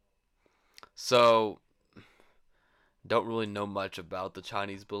 So don't really know much about the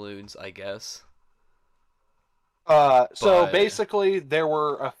Chinese balloons, I guess. So But basically, there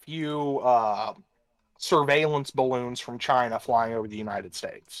were a few surveillance balloons from China flying over the United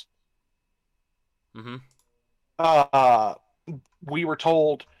States. mhm. Uh, we were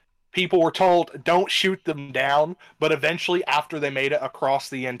told, people were told, don't shoot them down. But eventually, after they made it across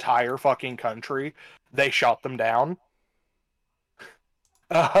the entire fucking country, they shot them down.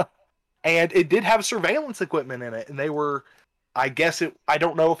 Uh, and it did have surveillance equipment in it, and they were, I guess it. I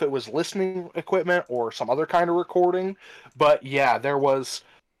don't know if it was listening equipment or some other kind of recording, but yeah, there was.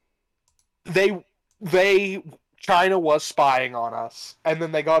 They China was spying on us, and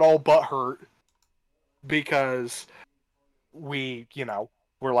then they got all butthurt because we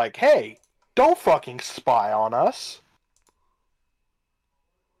were like, hey, don't fucking spy on us.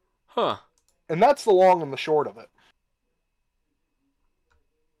 Huh. And that's the long and the short of it.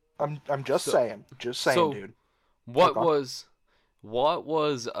 I'm So just saying, so dude. what Hook on. was what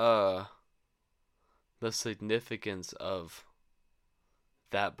was the significance of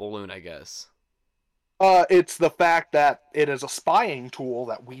that balloon, I guess? It's the fact that it is a spying tool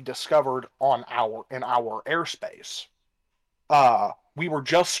that we discovered in our airspace. We were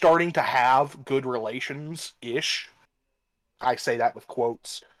just starting to have good relations ish. I say that with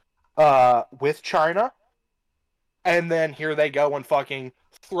quotes. With China, and then here they go and fucking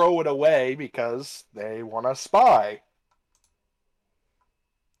throw it away because they want to spy.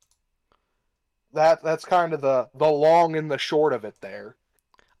 That's kind of the long and the short of it there.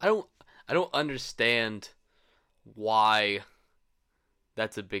 I don't I don't understand why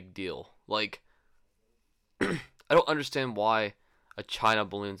that's a big deal. Like I don't understand why a China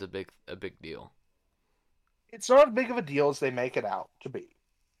balloon's a big deal. It's not as big of a deal as they make it out to be,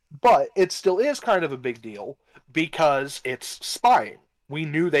 but it still is kind of a big deal because it's spying. We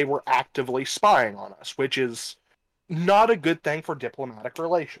knew they were actively spying on us, which is not a good thing for diplomatic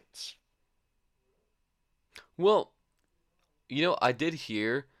relations. Well, I did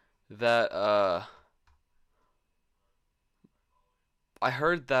hear that I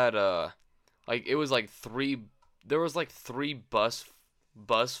heard that like it was like three there was like three bus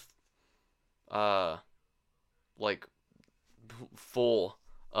uh like full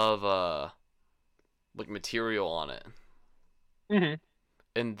of like material on it. Mm-hmm.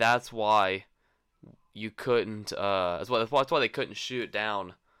 And that's why you couldn't that's why they couldn't shoot it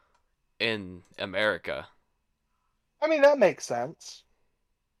down in America. I mean, that makes sense.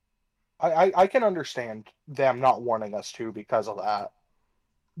 I can understand them not wanting us to because of that.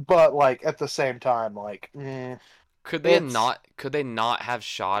 But like at the same time, like it's Could they not have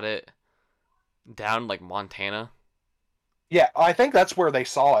shot it down like Montana? Yeah, I think that's where they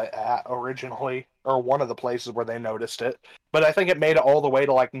saw it at originally, or one of the places where they noticed it. But I think it made it all the way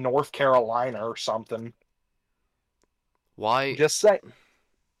to like North Carolina or something. Why? Just say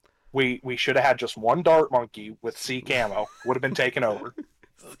we should have had just one dart monkey with C camo. Would have been taken over.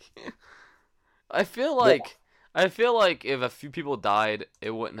 I feel Well, like I feel like if a few people died, it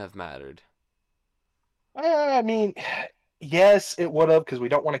wouldn't have mattered. I mean, yes, it would have because we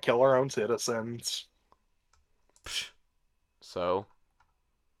don't want to kill our own citizens. Psh. So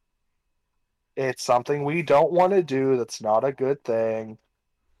It's something we don't want to do. That's not a good thing.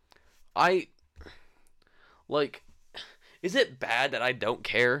 I like. Is it bad that I don't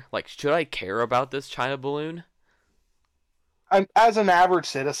care? Like, should I care about this China balloon? As an average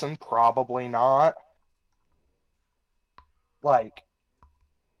citizen, probably not. Like,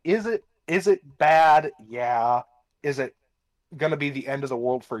 is it bad? Yeah. Is it gonna be the end of the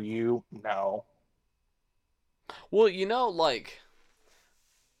world for you? No. Well,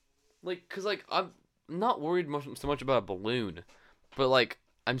 cause I'm not worried so much about a balloon, but like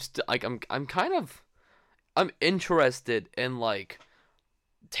I'm still like I'm kind of I'm interested in like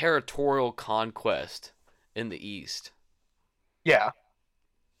territorial conquest in the East Yeah.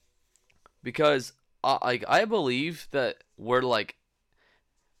 because I believe that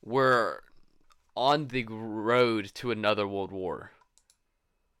we're on the road to another world war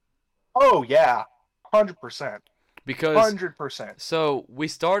Oh yeah. 100%. because 100%. so we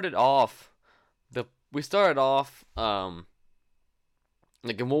started off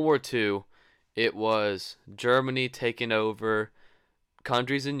like in World War II, it was Germany taking over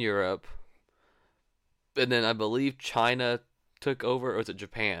countries in Europe, and then I believe China took over, or was it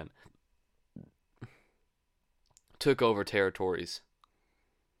Japan? Took over territories.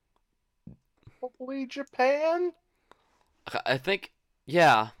 Hopefully Japan. I think,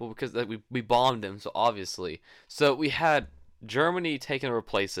 yeah, well, because we bombed them, so obviously. So we had Germany taking over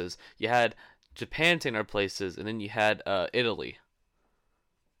places, you had Japan taking over places, and then you had Italy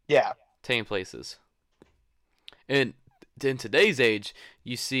Yeah. taking places. And in today's age,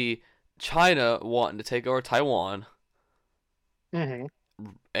 you see China wanting to take over Taiwan, Hmm.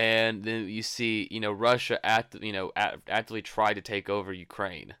 and then you see Russia actively try to take over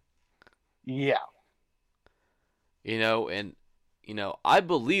Ukraine. Yeah. And I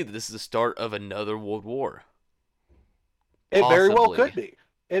believe that this is the start of another world war, It very well could possibly. be.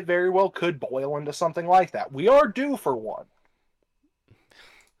 It very well could boil into something like that. We are due for one.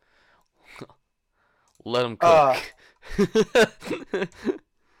 Let them Uh, cook.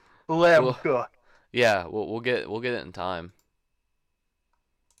 Lem Well, cook. yeah, we'll get it in time.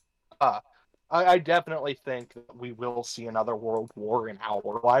 Uh, I definitely think that we will see another world war in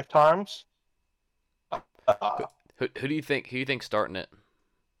our lifetimes. Who, Uh, who do you think? Who do you think starting it?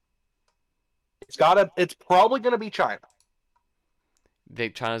 it's probably gonna be China.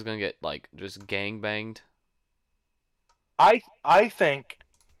 Think China's gonna get like just gang banged? I think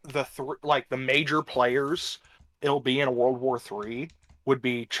the major players it'll be in a World War III would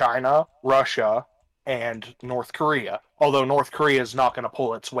be China, Russia, and North Korea. Although North Korea is not going to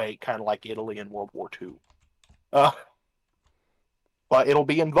pull its weight, kind of like Italy in World War II. Uh, but it'll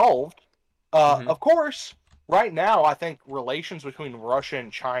be involved. Mm-hmm. Of course, right now I think relations between Russia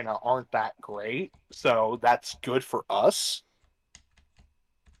and China aren't that great, so that's good for us.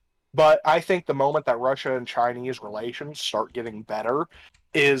 But I think the moment that Russia and Chinese relations start getting better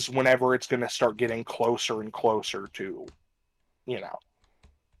is whenever it's going to start getting closer and closer to, you know,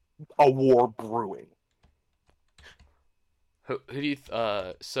 a war brewing. Who do you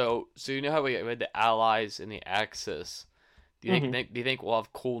so you know how we had the Allies and the Axis? Hmm. Do you think we'll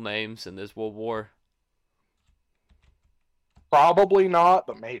have cool names in this world war? Probably not,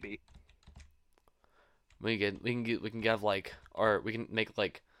 but maybe. We can have like or we can make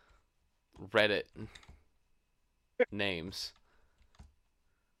like Reddit names.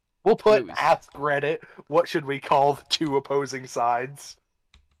 We'll put Who's Ask Reddit. What should we call the two opposing sides?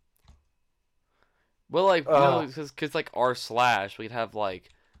 well like Uh, because like r slash we could have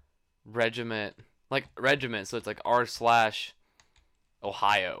regiment regiment, so it's like r slash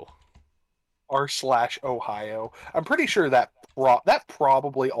Ohio. r/Ohio. I'm pretty sure that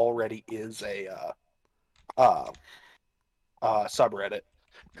probably already is a uh, subreddit.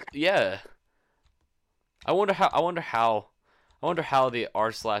 Yeah, I wonder how the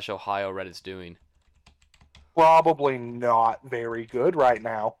r slash Ohio Reddit's doing. Probably not very good right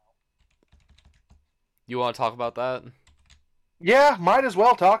now. You want to talk about that? Yeah, might as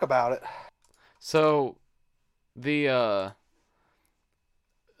well talk about it. So the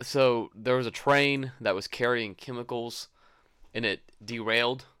so there was a train that was carrying chemicals and it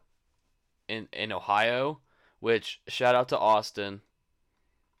derailed in Ohio, which shout out to Austin.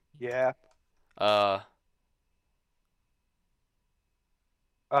 Yeah. Uh,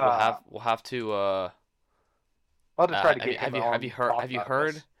 Uh, we'll have to I'll have to try to get have him you on to talk have you about heard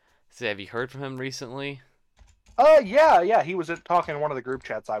this. say have you heard from him recently? Yeah. He was talking in one of the group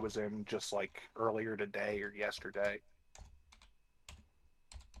chats I was in just like earlier today or yesterday.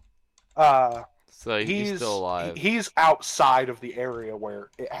 Uh, So he's still alive. he's outside of the area where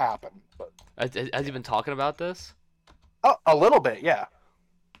it happened, but Has he been talking about this? a little bit, yeah.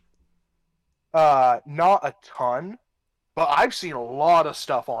 Not a ton, but I've seen a lot of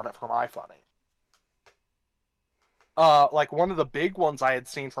stuff on it from iFunny. Like one of the big ones I had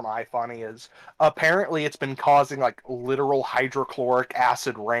seen from iFunny is apparently it's been causing like literal hydrochloric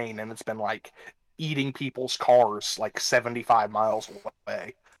acid rain, and it's been like eating people's cars like 75 miles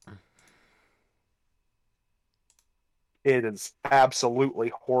away. It is absolutely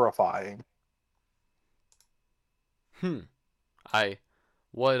horrifying. I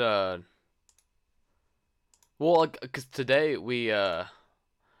what well, cause today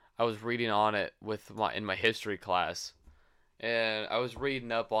I was reading on it with my history class, and I was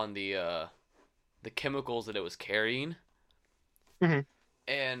reading up on the chemicals that it was carrying, Mhm.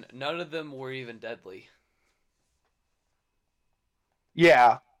 and none of them were even deadly.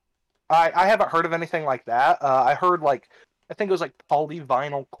 Yeah, I haven't heard of anything like that. I heard like I think it was like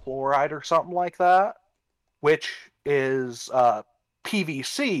polyvinyl chloride or something like that, which is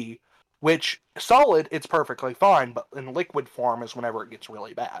PVC, which solid it's perfectly fine, but in liquid form is whenever it gets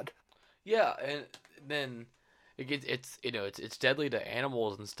really bad. Yeah, and then it's it's deadly to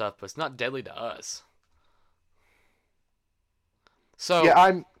animals and stuff, but it's not deadly to us. Yeah, So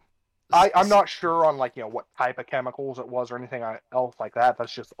I'm not sure on like what type of chemicals it was or anything else like that.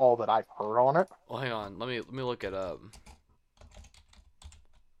 That's just all that I've heard on it. well, hang on, let me look it up.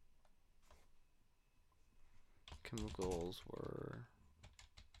 Chemicals were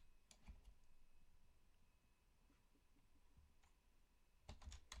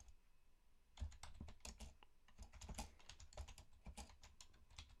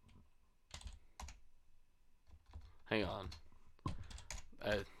hang on.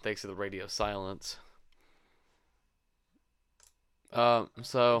 Thanks to the radio silence. I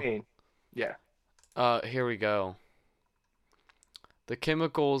So mean, yeah. here we go. The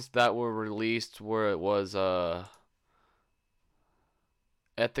chemicals that were released were it was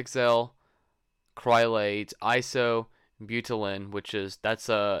ethoxyl, crylate, isobutylene, which is that's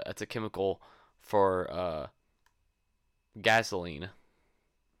a chemical for gasoline.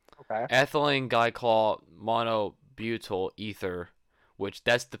 Okay. Ethylene glycol monobutyl ether, which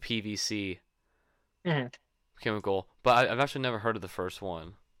that's the PVC hmm chemical. But I've actually never heard of the first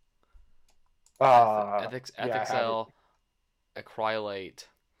one. Yeah, I haven't. Ethoxyl acrylate.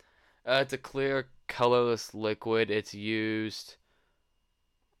 It's a clear, colorless liquid. It's used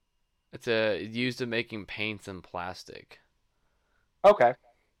in making paints and plastic. Okay.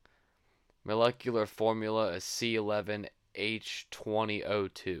 Molecular formula is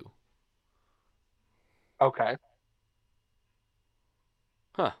C11H20O2. Okay.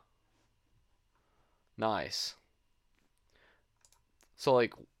 Huh. Nice. So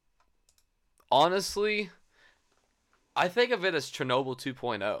like honestly, I think of it as Chernobyl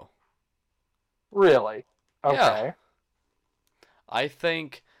 2.0. Really? Yeah. Okay. I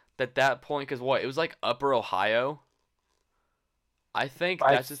think that point cuz what? It was like Upper Ohio. I think I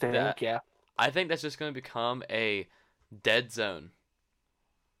that's just think, that yeah. I think that's just going to become a dead zone.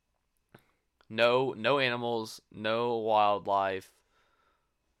 No animals, no wildlife,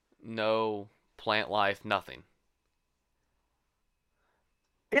 no plant life, nothing.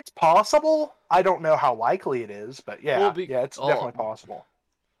 It's possible. I don't know how likely it is, but Well, yeah, it's definitely possible.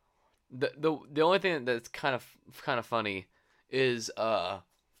 the only thing that's kind of funny is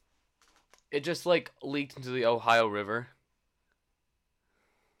it just like leaked into the Ohio River.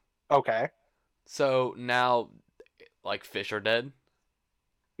 Okay. So now like fish are dead,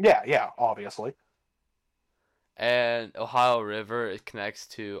 Yeah, obviously. and Ohio River it connects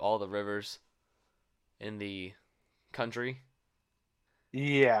to all the rivers in the country.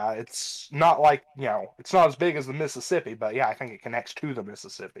 Yeah, it's not like, it's not as big as the Mississippi, but yeah, I think it connects to the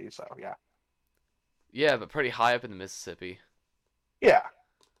Mississippi, so yeah. Yeah, but pretty high up in the Mississippi. Yeah.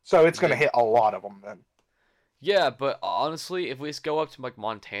 So it's going to Then hit a lot of them then. yeah, but honestly, if we just go up to like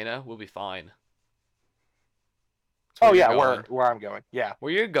Montana, we'll be fine. That's Oh where you're yeah, going. where I'm going. Yeah.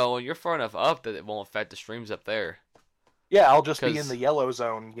 Where you're going, you're far enough up that it won't affect the streams up there. Yeah, I'll just be in the Cause yellow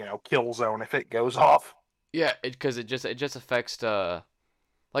zone, kill zone if it goes off. yeah, because it just affects like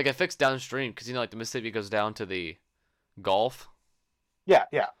it affects downstream because like the Mississippi goes down to the Gulf. Yeah.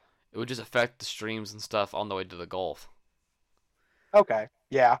 It would just affect the streams and stuff on the way to the Gulf. Okay,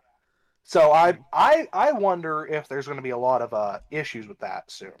 yeah. So I wonder if there's going to be a lot of issues with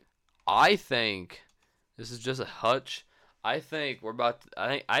that soon. I think this is just a hutch. I think we're about.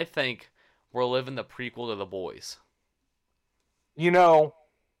 I think we're living the prequel to The Boys. You know,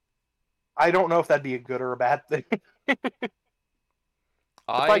 I don't know if that'd be a good or a bad thing.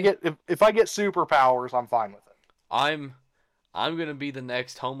 I If I get superpowers, I'm fine with it. I'm I'm gonna be the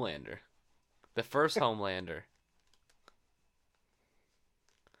next Homelander, the first Homelander.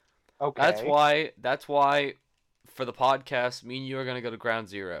 That's Okay, why. That's why, for the podcast, me and you are gonna go to Ground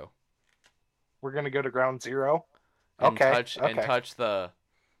Zero we're gonna go to ground zero. and Okay, okay. touch the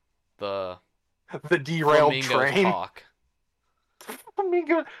The derailed flamingo's train. cock.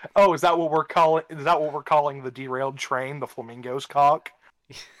 Flamingo. Oh, is that what we're calling? Is that what we're calling the derailed train? The flamingo's cock.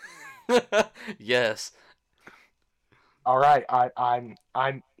 Yes. All right,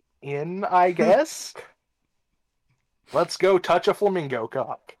 I'm in. I guess. Let's go touch a flamingo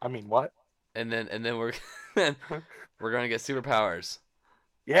cock. I mean, what? And then we're we're gonna get superpowers.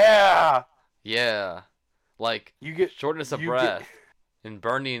 Yeah. Yeah, like You get. shortness of You get. breath and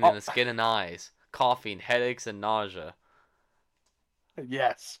burning in Oh, the skin and eyes, coughing, headaches, and nausea.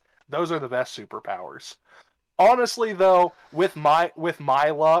 yes. Those are the best superpowers. Honestly, though, with my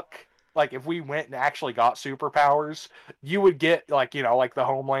luck, like if we went and actually got superpowers, you would get like like the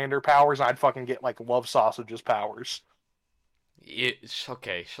Homelander powers. I'd fucking get like love sausages powers.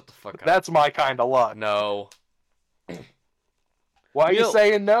 Okay, shut the fuck up. That's my kind of luck. No, Why are you you know,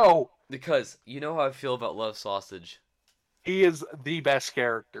 saying no? because you know how I feel about Love Sausage. He is the best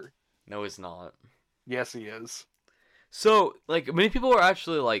character. No, it's not. Yes, he is. So, like, many people are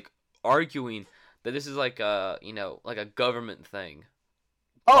actually like arguing that this is like like a government thing.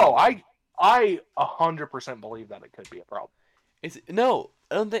 Oh, Problem. I 100% believe that it could be a problem. It's no,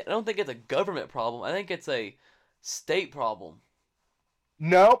 I don't think it's a government problem. I think it's a state problem.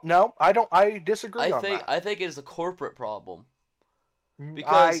 No, no, I don't. I disagree on that. I think it is a corporate problem I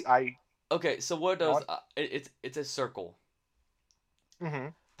because I. okay, so what it does What? it's a circle.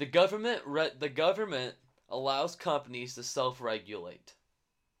 Mhm. The government allows companies to self-regulate.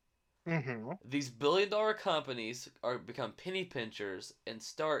 Mhm. These billion-dollar companies are become penny pinchers and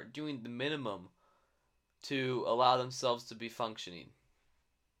start doing the minimum to allow themselves to be functioning.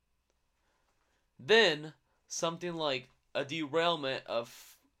 Then something like a derailment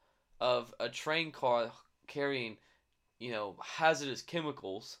of a train car carrying, hazardous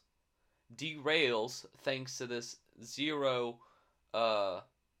chemicals derails thanks to this zero uh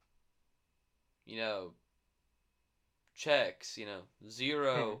you know checks, Hmm.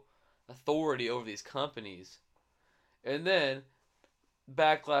 zero authority over these companies. And then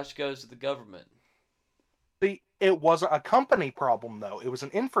backlash goes to the government. It wasn't a company problem, though. It was an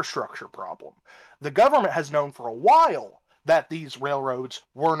infrastructure problem. The government has known for a while that these railroads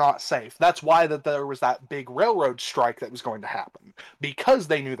were not safe. That's why that there was that big railroad strike that was going to happen because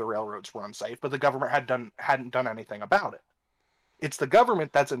they knew the railroads were unsafe, but the government hadn't done anything about it. It's the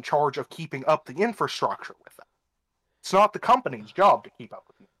government that's in charge of keeping up the infrastructure with them. It's not the company's job to keep up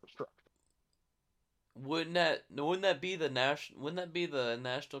with the infrastructure. Wouldn't that be the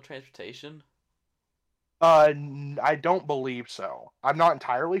national transportation? I don't believe so. I'm not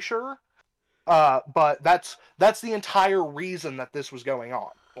entirely sure. But that's the entire reason that this was going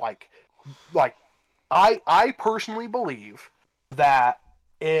on. Like I personally believe that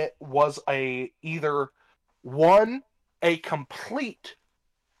it was a either one a complete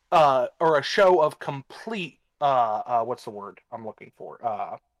or a show of complete what's the word I'm looking for?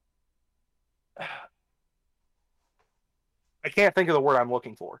 I can't think of the word I'm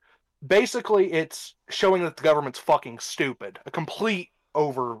looking for. Basically, it's showing that the government's fucking stupid. A complete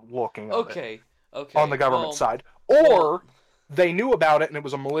overlooking of it Okay, on the okay. government Well, side. well, Or they knew about it and it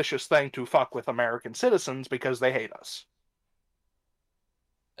was a malicious thing to fuck with American citizens because they hate us.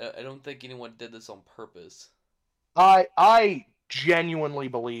 I don't think anyone did this on purpose. I genuinely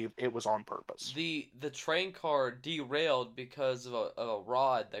believe it was on purpose. The train car derailed because of a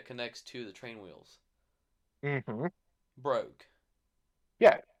rod that connects to the train wheels. Hmm. Broke.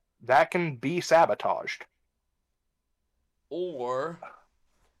 Yeah, that can be sabotaged. Or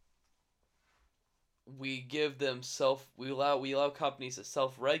we allow companies to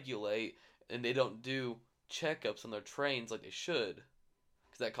self-regulate and they don't do checkups on their trains like they should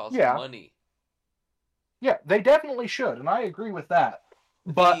because that costs Yeah, money. yeah, they definitely should, and I agree with that.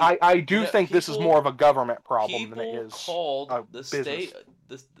 But The I you do know think this is people more of a government problem than it people is called a the business. state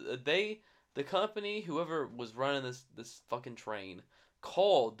this they the company whoever was running this fucking train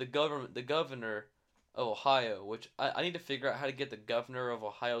called the governor of Ohio, which I need to figure out how to get the governor of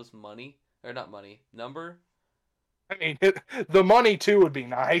Ohio's money, or not money, number. I mean, the money too would be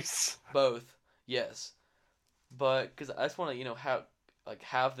nice. Both, yes, but because I just want to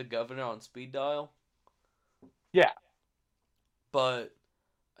have the governor on speed dial, Yeah. but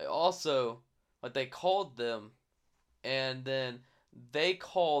I also they called them, and then they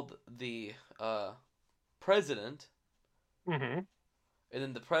called the president, Hmm. and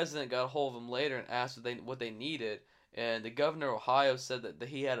then the president got a hold of them later and asked what they needed, and the governor of Ohio said that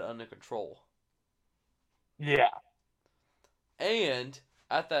he had it under control. Yeah. And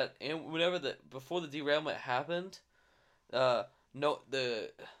whenever before the derailment happened, uh, no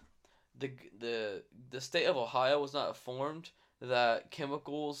the state of Ohio was not informed that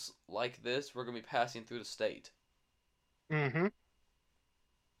chemicals like this were going to be passing through the state. Hmm.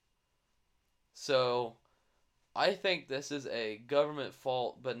 So I think this is a government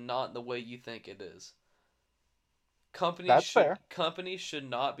fault, but not the way you think it is. That's fair. Companies should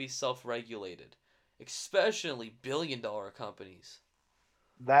not be self-regulated, especially billion-dollar companies.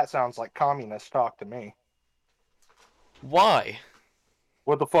 That sounds like communist talk to me. Why?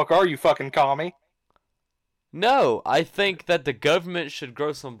 What the fuck are you, fucking commie? No, I think that the government should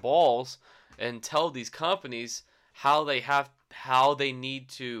grow some balls and tell these companies how they need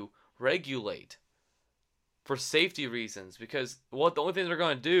to regulate for safety reasons, because the only thing they're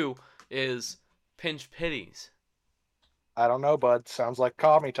going to do is pinch pennies. I don't know, bud. Sounds like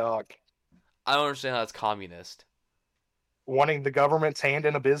commie talk. I don't understand how it's communist. Wanting the government's hand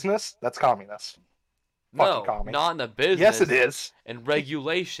in a business? That's communist. Fucking No, commie. not in the Yes, it business is. and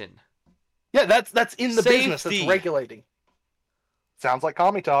regulation. Yeah, that's in the business. That's Safety. regulating. Sounds like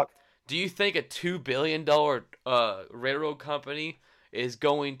commie talk. Do you think a $2 billion railroad company is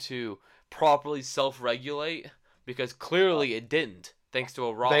going to properly self-regulate? Because clearly it didn't, thanks to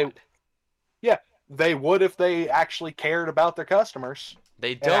a rod. Yeah, they would if they actually cared about their customers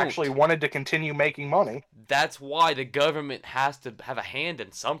They and don't. actually wanted to continue making money. That's why the government has to have a hand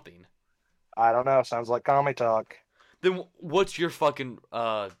in something. I don't know. Sounds like commie talk. Then what's your fucking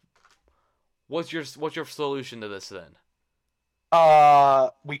what's your solution to this then?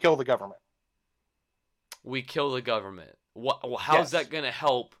 We kill the government. We kill the government. How's that gonna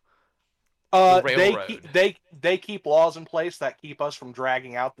help the railroad? They keep laws in place that keep us from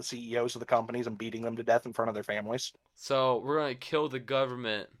dragging out the CEOs of the companies and beating them to death in front of their families. So we're gonna kill the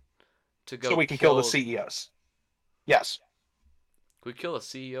government to go. So we can kill the CEOs. Yes. Can we kill the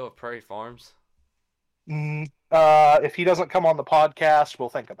CEO of Prairie Farms? If he doesn't come on the podcast, we'll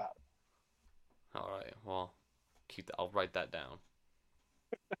think about it. All right. Well, I'll write that down.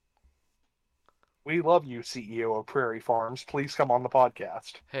 We love you, CEO of Prairie Farms. Please come on the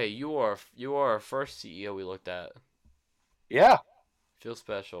podcast. Hey, you are our first CEO we looked at. Yeah. Feel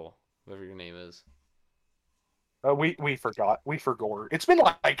special, whatever your name is. We forgot. We forgot. It's been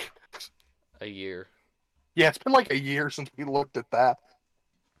like a year. Yeah, it's been like a year since we looked at that.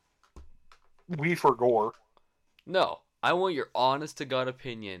 We forgot. No, I want your honest to God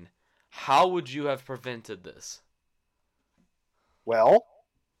opinion. How would you have prevented this? Well,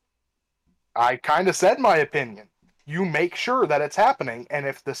 I kind of said my opinion. You make sure that it's happening, and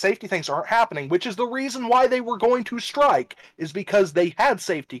if the safety things aren't happening, which is the reason why they were going to strike, is because they had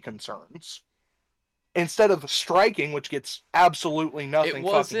safety concerns. Instead of striking, which gets absolutely nothing fucking done. It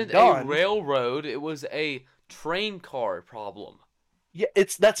wasn't a railroad, it was a train car problem. Yeah,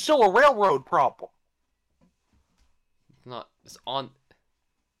 that's still a railroad problem. It's on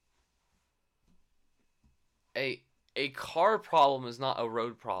a car problem is not a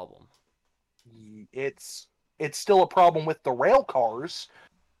road problem. It's still a problem with the rail cars.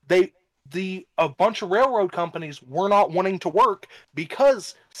 A bunch of railroad companies were not wanting to work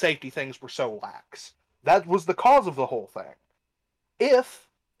because safety things were so lax. That was the cause of the whole thing. If,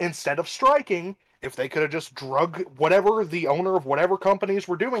 instead of striking, if they could have just drug whatever the owner of whatever companies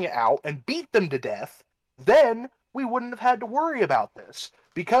were doing it out and beat them to death, then we wouldn't have had to worry about this.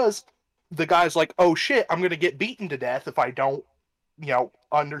 Because the guy's like, oh shit, I'm going to get beaten to death if I don't,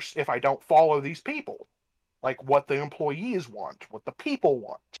 if I don't follow these people. Like what the employees want, what the people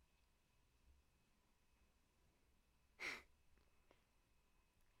want.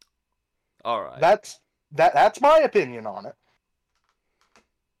 All right. That's my opinion on it.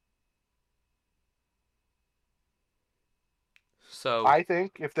 So I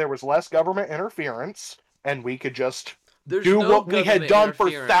think if there was less government interference and we could just do what we had done for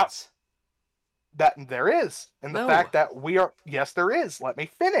thousands. That there is. And the fact that yes, there is. Let me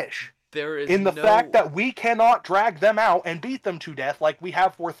finish. There is in the fact that we cannot drag them out and beat them to death like we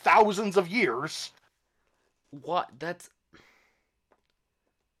have for thousands of years. What?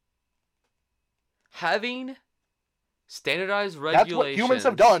 Having standardized That's what humans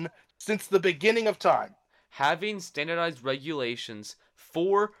have done since the beginning of time. Having standardized regulations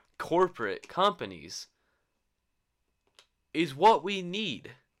for corporate companies is what we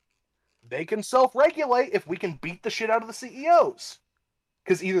need. They can self-regulate if we can beat the shit out of the CEOs.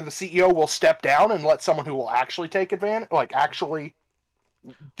 Because either the CEO will step down and let someone who will actually take advantage, like actually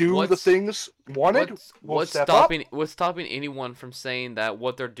do the things wanted, will step up. What's stopping anyone from saying that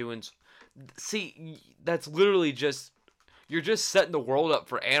what they're doing? See, that's literally just, you're just setting the world up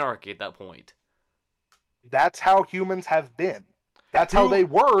for anarchy at that point. That's how humans have been. That's how they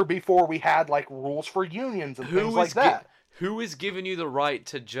were before we had like rules for unions and things like that. Who is giving you the right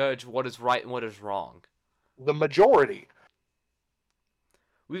to judge what is right and what is wrong? The majority.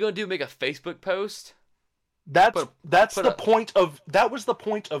 We gonna make a Facebook post? That was the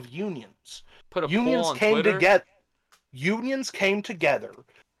point of unions. Unions came together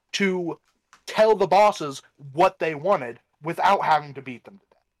to tell the bosses what they wanted without having to beat them to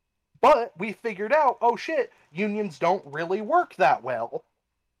death. But we figured out, oh shit, unions don't really work that well.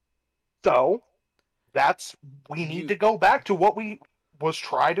 So we need to go back to what was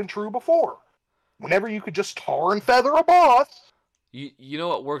tried and true before. Whenever you could just tar and feather a boss. You know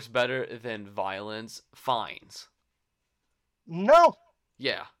what works better than violence? Fines. No.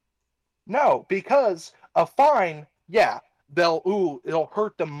 Yeah. No, because a fine, yeah, it'll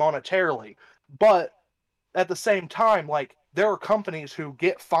hurt them monetarily. But at the same time, like, there are companies who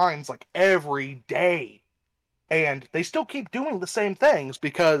get fines like every day. And they still keep doing the same things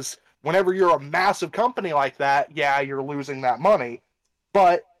because whenever you're a massive company like that, yeah, you're losing that money.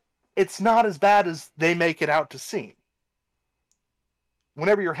 But it's not as bad as they make it out to seem.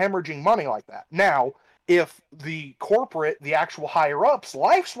 Whenever you're hemorrhaging money like that. Now, if the actual higher-ups'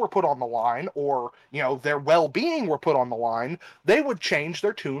 lives were put on the line, or, their well-being were put on the line, they would change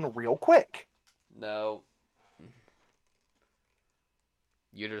their tune real quick. No.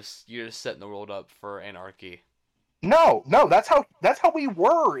 You're just setting the world up for anarchy. No, that's how we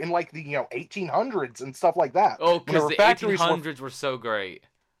were in like the 1800s and stuff like that. Oh, because the 1800s were so great.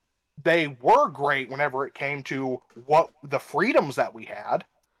 They were great whenever it came to what the freedoms that we had.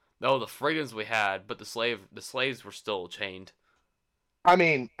 No, the freedoms we had, but the slaves were still chained. I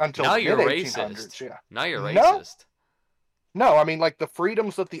mean, until now the you're mid-1800s, racist. yeah. Now you're racist. No, I mean, like, the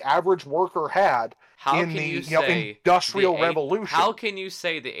freedoms that the average worker had in the Industrial Revolution. How can you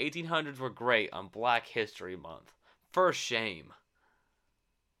say the 1800s were great on Black History Month? For shame.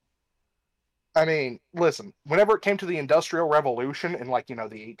 I mean, listen, whenever it came to the Industrial Revolution in, like, the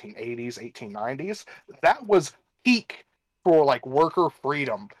 1880s, 1890s, that was peak for, like, worker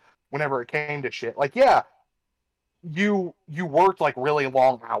freedom whenever it came to shit. Like, yeah, you worked, like, really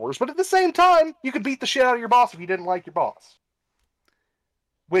long hours, but at the same time, you could beat the shit out of your boss if you didn't like your boss.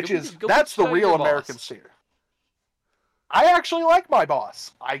 That's the real American sphere. I actually like my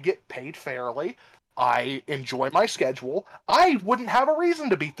boss. I get paid fairly. I enjoy my schedule. I wouldn't have a reason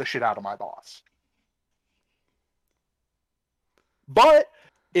to beat the shit out of my boss. But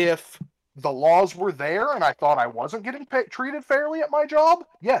if the laws were there and I thought I wasn't getting treated fairly at my job,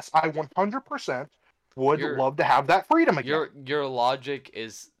 yes, I 100% would love to have that freedom again. Your logic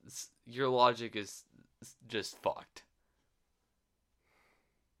is just fucked.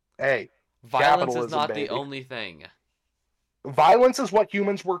 Hey, violence is not the only thing. Violence is what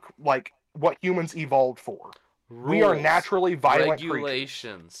humans what humans evolved for. Rules, we are naturally violent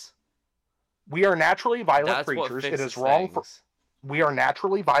regulations. Creatures. We are naturally violent creatures. It is wrong for. We are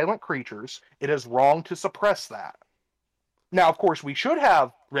naturally violent creatures. It is wrong to suppress that. Now, of course, we should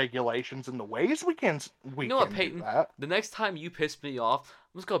have regulations in the ways we can. You know what, Peyton? Do that. The next time you piss me off,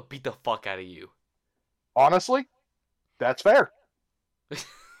 I'm just gonna beat the fuck out of you. Honestly, that's fair.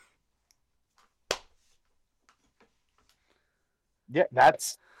 Yeah,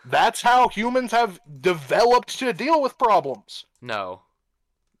 that's how humans have developed to deal with problems. No.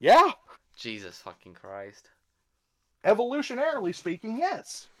 Yeah. Jesus fucking Christ. Evolutionarily speaking,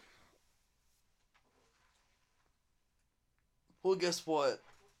 yes. Well, guess what?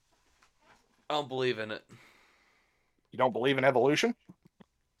 I don't believe in it. You don't believe in evolution?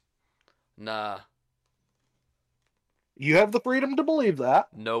 Nah. You have the freedom to believe that.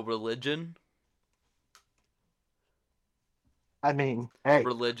 No religion? I mean, hey,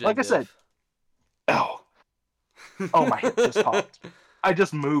 religion. Like I said, oh, my hip just popped. I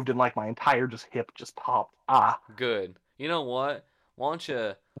just moved and like my entire hip just popped. Good. You know what? Why don't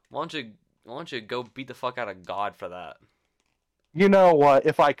you go beat the fuck out of God for that? You know what?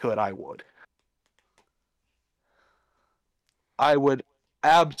 If I could, I would. I would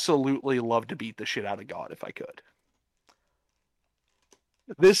absolutely love to beat the shit out of God if I could.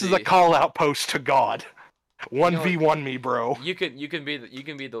 This is a See, call out post to God. you know what? 1v1 me, bro. The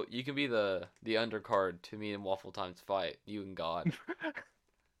undercard to me and Waffle Time's fight. You and God.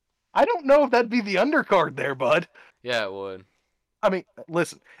 I don't know if that'd be the undercard there, bud. Yeah, it would. I mean,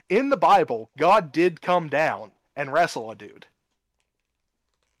 listen, in the Bible, God did come down and wrestle a dude.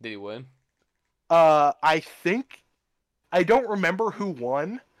 Did he win? I think I don't remember who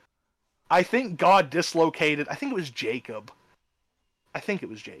won. I think God dislocated. I think it was Jacob. I think it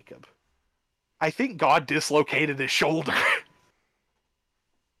was Jacob. I think God dislocated his shoulder.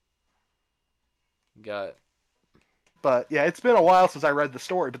 Got. But yeah, it's been a while since I read the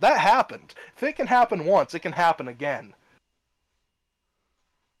story. But that happened. If it can happen once, it can happen again.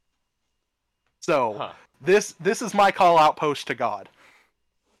 So Huh. this is my call out post to God.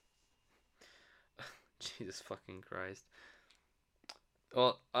 Jesus fucking Christ.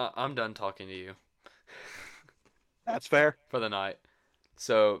 Well, I'm done talking to you That's fair. for the night.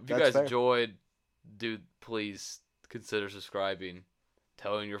 So if you That's guys fair. enjoyed, dude, please consider subscribing,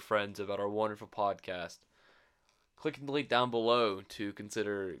 telling your friends about our wonderful podcast. Clicking the link down below to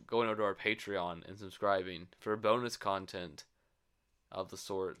consider going over to our Patreon and subscribing for bonus content of the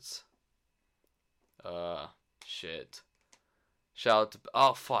sorts. Shit. Shout out to...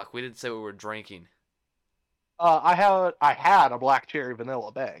 Oh, fuck. We didn't say what we're drinking. I had a black cherry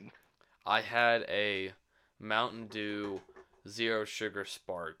vanilla bang. I had a Mountain Dew Zero Sugar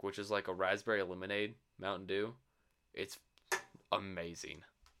Spark, which is like a raspberry lemonade Mountain Dew. It's amazing.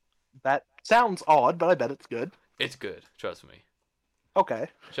 That sounds odd, but I bet it's good. It's good. Trust me. Okay.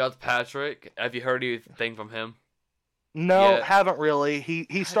 Shout out to Patrick. Have you heard anything from him? No, Yeah. haven't really.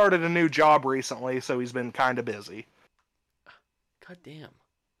 He started a new job recently, so he's been kind of busy. God damn.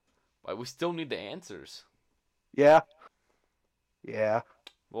 Like, we still need the answers. Yeah. Yeah.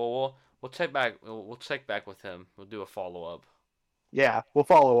 Well, we'll check back. We'll check back with him. We'll do a follow up. Yeah. We'll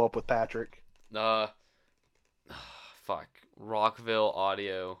follow up with Patrick. Fuck. Rockville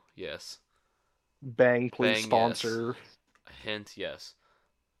Audio. Yes. Bang, please Bang, sponsor. Yes. Hint. Yes.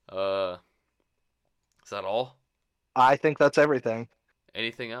 Is that all? I think that's everything.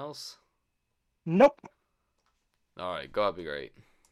 Anything else? Nope. All right. Go ahead. Be great.